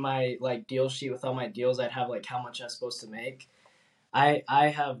had in my like deal sheet with all my deals, I'd have like how much I'm supposed to make. I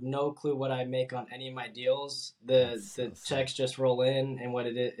have no clue what I make on any of my deals. The checks just roll in and what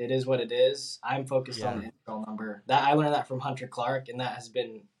it is what it is. I'm focused on the install number. That I learned that from Hunter Clark and that has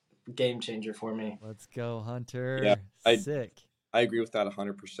been a game changer for me. Let's go, Hunter. Yeah. Sick. I agree with that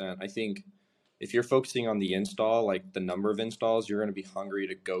 100%. I think if you're focusing on the install, like the number of installs, you're going to be hungry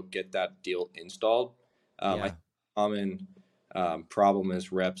to go get that deal installed. I think common problem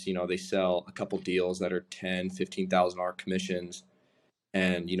is reps, they sell a couple deals that are $10,000, $15,000 commissions,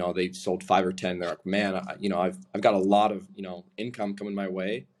 and they sold 5 or 10. They're like, man, I've got a lot of income coming my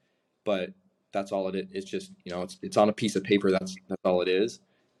way, but that's all it is. It's just it's on a piece of paper. That's all it is,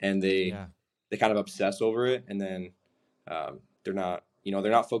 and they kind of obsess over it, and then they're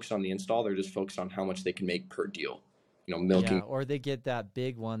not focused on the install. They're just focused on how much they can make per deal. Milking. Yeah, or they get that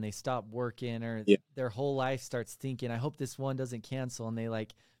big one, they stop working, or their whole life starts thinking, I hope this one doesn't cancel, and they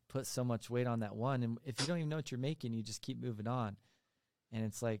like put so much weight on that one. And if you don't even know what you're making, you just keep moving on. And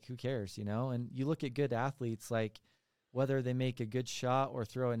it's like, who cares, And you look at good athletes, like whether they make a good shot or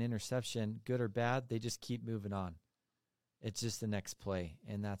throw an interception, good or bad, they just keep moving on. It's just the next play,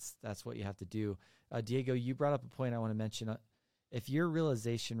 and that's what you have to do. Diego, you brought up a point I want to mention. If your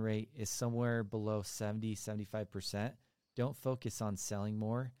realization rate is somewhere below 70, 75%, don't focus on selling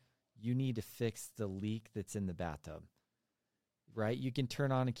more. You need to fix the leak that's in the bathtub, right? You can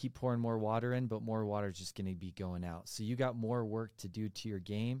turn on and keep pouring more water in, but more water is just going to be going out. So you got more work to do to your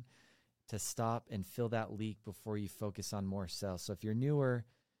game to stop and fill that leak before you focus on more sales. So if you're newer,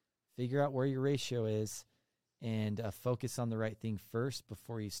 figure out where your ratio is and focus on the right thing first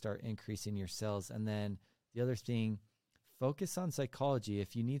before you start increasing your sales. And then the other thing, focus on psychology.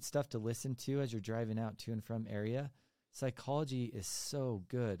 If you need stuff to listen to as you're driving out to and from area, psychology is so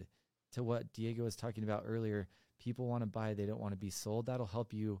good to what Diego was talking about earlier. People want to buy, they don't want to be sold. That'll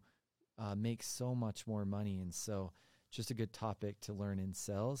help you make so much more money. And so just a good topic to learn in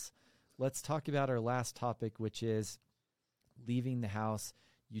sales. Let's talk about our last topic, which is leaving the house.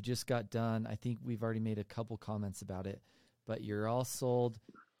 You just got done. I think we've already made a couple comments about it, but you're all sold.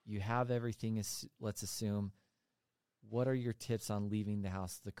 You have everything, let's assume. What are your tips on leaving the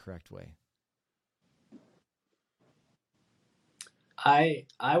house the correct way? I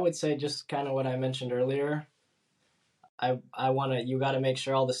would say just kind of what I mentioned earlier. You got to make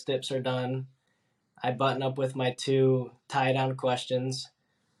sure all the steps are done. I button up with my 2 tie down questions.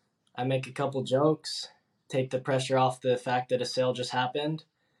 I make a couple jokes, take the pressure off the fact that a sale just happened.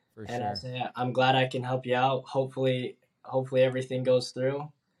 I say, I'm glad I can help you out. Hopefully everything goes through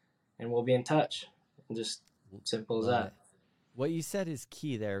and we'll be in touch. And just simple as that. What you said is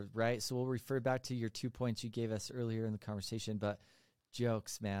key there, right? So we'll refer back to your 2 points you gave us earlier in the conversation, but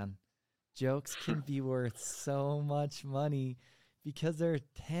jokes, man. Jokes can be worth so much money because they're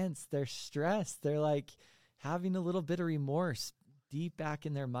tense, they're stressed, they're like having a little bit of remorse deep back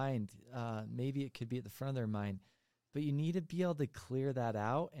in their mind. Maybe it could be at the front of their mind, but you need to be able to clear that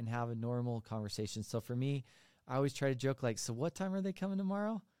out and have a normal conversation. So for me, I always try to joke like, so what time are they coming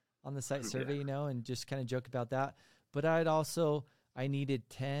tomorrow on the site survey, and just kind of joke about that. But I needed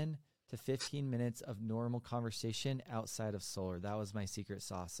 10 to 15 minutes of normal conversation outside of solar. That was my secret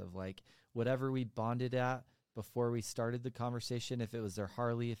sauce of like whatever we bonded at before we started the conversation. If it was their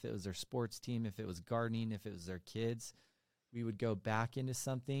Harley, if it was their sports team, if it was gardening, if it was their kids, we would go back into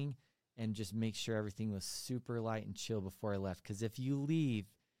something and just make sure everything was super light and chill before I left. Because if you leave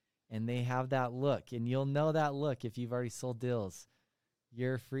and they have that look, and you'll know that look if you've already sold deals,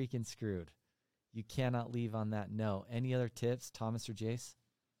 you're freaking screwed. You cannot leave on that note. Any other tips, Thomas or Jace?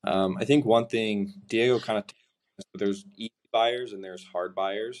 I think one thing Diego kind of, there's easy buyers and there's hard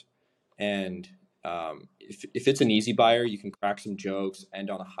buyers. And if it's an easy buyer, you can crack some jokes, end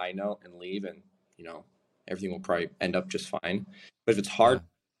on a high note and leave, and, everything will probably end up just fine. But if it's hard,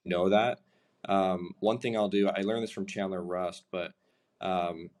 know that. One thing I'll do, I learned this from Chandler Rust, but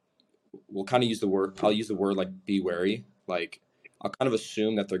we'll kind of I'll use the word like be wary. Like I'll kind of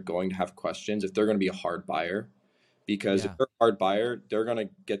assume that they're going to have questions if they're going to be a hard buyer. Because if they're a hard buyer, they're going to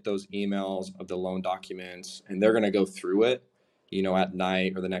get those emails of the loan documents and they're going to go through it, at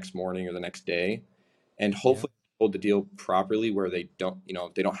night or the next morning or the next day. And hopefully hold the deal properly where they don't,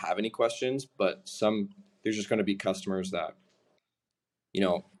 they don't have any questions. But there's just going to be customers that,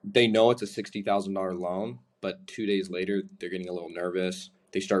 they know it's a $60,000 loan, but 2 days later, they're getting a little nervous.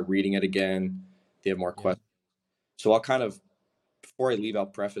 They start reading it again. They have more questions. So I'll kind of, before I leave, I'll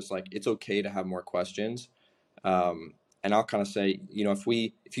preface like, it's okay to have more questions. And I'll kind of say,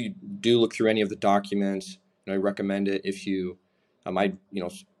 if you do look through any of the documents, I recommend it. If you,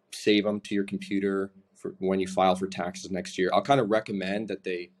 save them to your computer for when you file for taxes next year. I'll kind of recommend that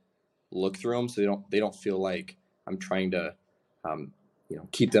they look through them so they don't feel like I'm trying to,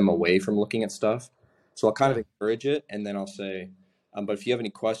 keep them away from looking at stuff. So I'll kind of encourage it, and then I'll say, but if you have any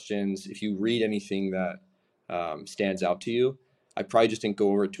questions, if you read anything that stands out to you, I probably just didn't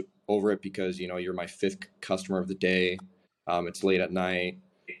go over it because, you're my 5th customer of the day. It's late at night.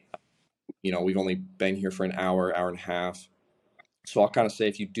 We've only been here for an hour and a half. So I'll kind of say,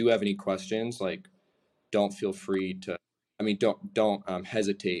 if you do have any questions, like, don't feel free to, don't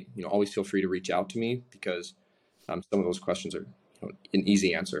hesitate, always feel free to reach out to me because some of those questions are an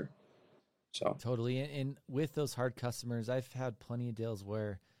easy answer. So totally. And with those hard customers, I've had plenty of deals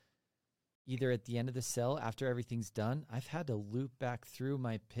where either at the end of the sale, after everything's done, I've had to loop back through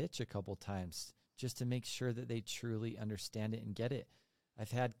my pitch a couple times just to make sure that they truly understand it and get it.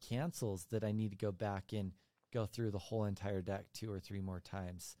 I've had cancels that I need to go back and go through the whole entire deck 2 or 3 more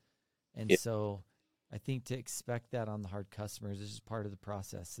times. And so I think to expect that on the hard customers is just part of the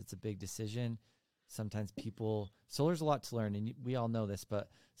process. It's a big decision. Sometimes solar's a lot to learn, and we all know this, but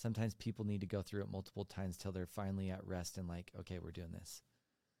sometimes people need to go through it multiple times till they're finally at rest and like, okay, we're doing this.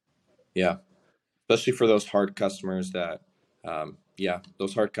 Yeah. Especially for those hard customers that,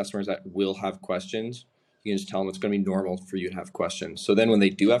 will have questions. You can just tell them it's going to be normal for you to have questions. So then when they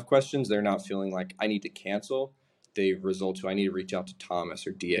do have questions, they're not feeling like I need to cancel. They result to, I need to reach out to Thomas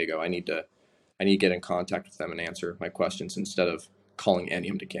or Diego. I need to get in contact with them and answer my questions instead of calling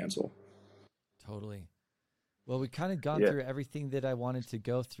Enium to cancel. Totally. Well, we've kind of gone through everything that I wanted to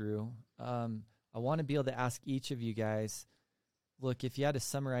go through. I want to be able to ask each of you guys, look, if you had to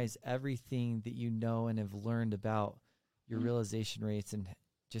summarize everything that you know and have learned about your realization rates and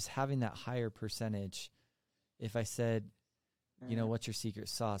just having that higher percentage, if I said, what's your secret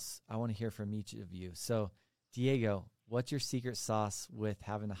sauce? I want to hear from each of you. So, Diego, what's your secret sauce with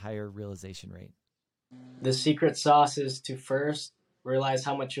having a higher realization rate? The secret sauce is to first realize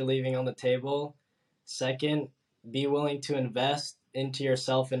how much you're leaving on the table. Second, be willing to invest into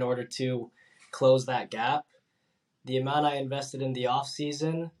yourself in order to close that gap. The amount I invested in the off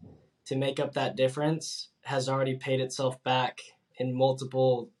season to make up that difference has already paid itself back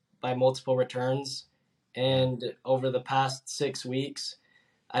by multiple returns. And over the past 6 weeks,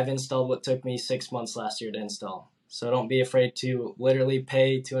 I've installed what took me 6 months last year to install. So don't be afraid to literally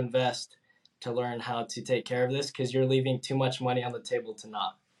pay to invest to learn how to take care of this, because you're leaving too much money on the table to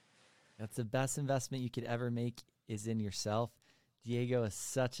not. That's the best investment you could ever make is in yourself. Diego is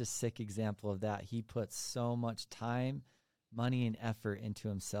such a sick example of that. He puts so much time, money, and effort into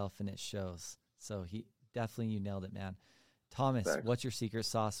himself, and it shows. So you nailed it, man. Thomas, what's your secret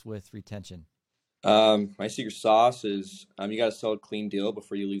sauce with retention? My secret sauce is you got to sell a clean deal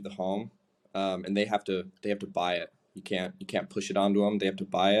before you leave the home, and they have to buy it. You can't push it onto them. They have to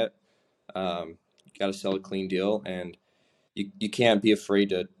buy it. You got to sell a clean deal, and you can't be afraid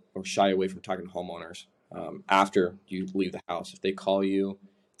to or shy away from talking to homeowners after you leave the house. If they call you,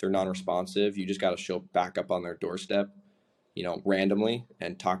 if they're non-responsive, you just got to show back up on their doorstep, randomly,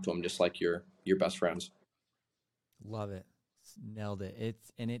 and talk to them just like your best friends. Love it. Nailed it.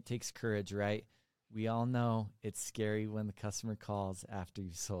 It takes courage, right? We all know it's scary when the customer calls after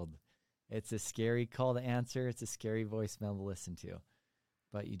you've sold. It's a scary call to answer. It's a scary voicemail to listen to.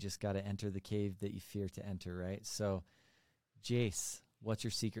 But you just got to enter the cave that you fear to enter, right? So, Jace, what's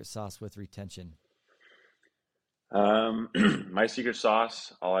your secret sauce with retention? My secret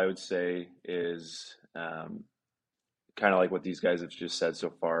sauce, all I would say is kind of like what these guys have just said so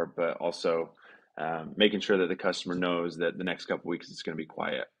far, but also making sure that the customer knows that the next couple weeks it's going to be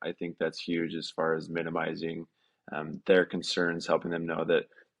quiet. I think that's huge as far as minimizing their concerns, helping them know that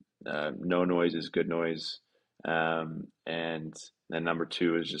no noise is good noise. And then number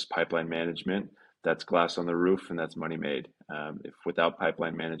two is just pipeline management. That's glass on the roof and that's money made. If without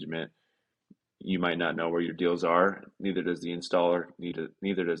pipeline management, you might not know where your deals are. Neither does the installer.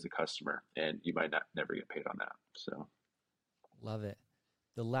 Neither does the customer, and you might not never get paid on that. So, love it.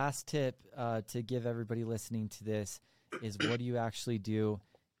 The last tip to give everybody listening to this is, what do you actually do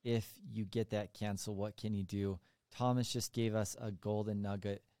if you get that cancel? What can you do? Thomas just gave us a golden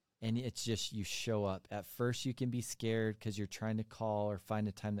nugget, and it's just you show up. At first, you can be scared because you're trying to call or find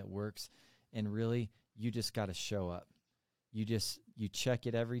a time that works, and really, you just got to show up. You check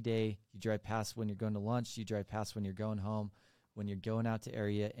it every day. You drive past when you're going to lunch. You drive past when you're going home, when you're going out to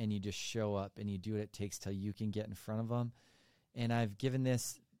area, and you just show up and you do what it takes till you can get in front of them. And I've given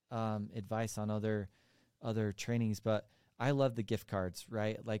this advice on other trainings, but I love the gift cards,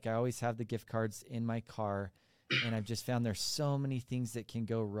 right? Like I always have the gift cards in my car, and I've just found there's so many things that can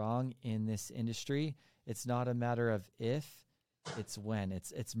go wrong in this industry. It's not a matter of if, it's when.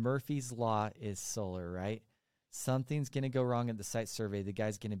 It's Murphy's Law is solar, right? Something's going to go wrong at the site survey. The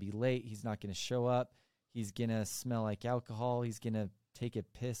guy's going to be late. He's not going to show up. He's going to smell like alcohol. He's going to take a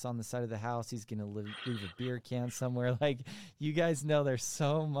piss on the side of the house. He's going to leave a beer can somewhere. Like, you guys know there's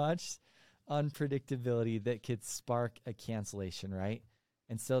so much unpredictability that could spark a cancellation, right?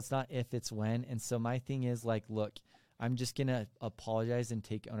 And so it's not if, it's when. And so my thing is like, look, I'm just going to apologize and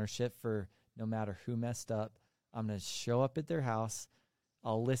take ownership for no matter who messed up. I'm going to show up at their house.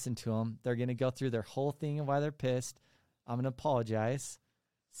 I'll listen to them. They're going to go through their whole thing and why they're pissed. I'm going to apologize,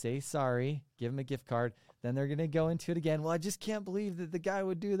 say sorry, give them a gift card. Then they're going to go into it again. Well, I just can't believe that the guy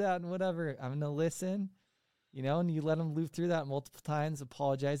would do that and whatever. I'm going to listen, and you let them move through that multiple times,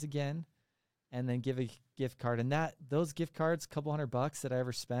 apologize again, and then give a gift card. And those gift cards, a couple $100 that I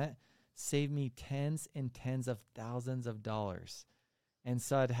ever spent, saved me tens and tens of thousands of dollars. And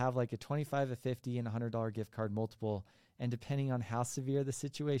so I'd have like a $25, a $50, and $100 gift card multiple. And depending on how severe the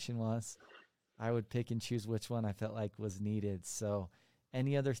situation was, I would pick and choose which one I felt like was needed. So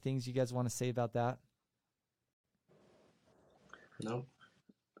any other things you guys want to say about that? Nope.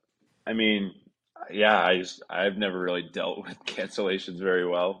 I mean, yeah, I've never really dealt with cancellations very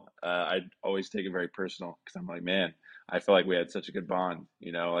well. I always take it very personal because I'm like, man, I feel like we had such a good bond.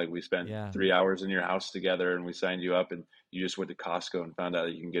 Like we spent 3 hours in your house together and we signed you up and you just went to Costco and found out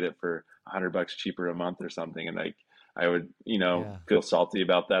that you can get it for $100 cheaper a month or something. And like, I would, feel salty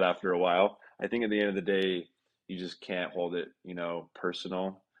about that after a while. I think at the end of the day, you just can't hold it,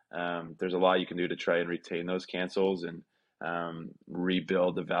 personal. There's a lot you can do to try and retain those cancels and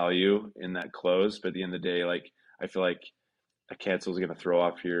rebuild the value in that close. But at the end of the day, like, I feel like a cancel is going to throw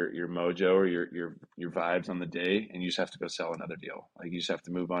off your mojo or your vibes on the day, and you just have to go sell another deal. Like, you just have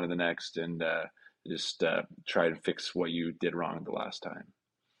to move on to the next and just try to fix what you did wrong the last time.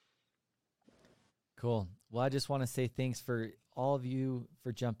 Cool. Well, I just want to say thanks for all of you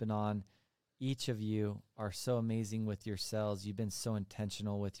for jumping on. Each of you are so amazing with your sales. You've been so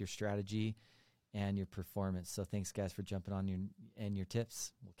intentional with your strategy and your performance. So thanks, guys, for jumping on your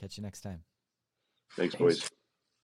tips. We'll catch you next time. Thanks, boys.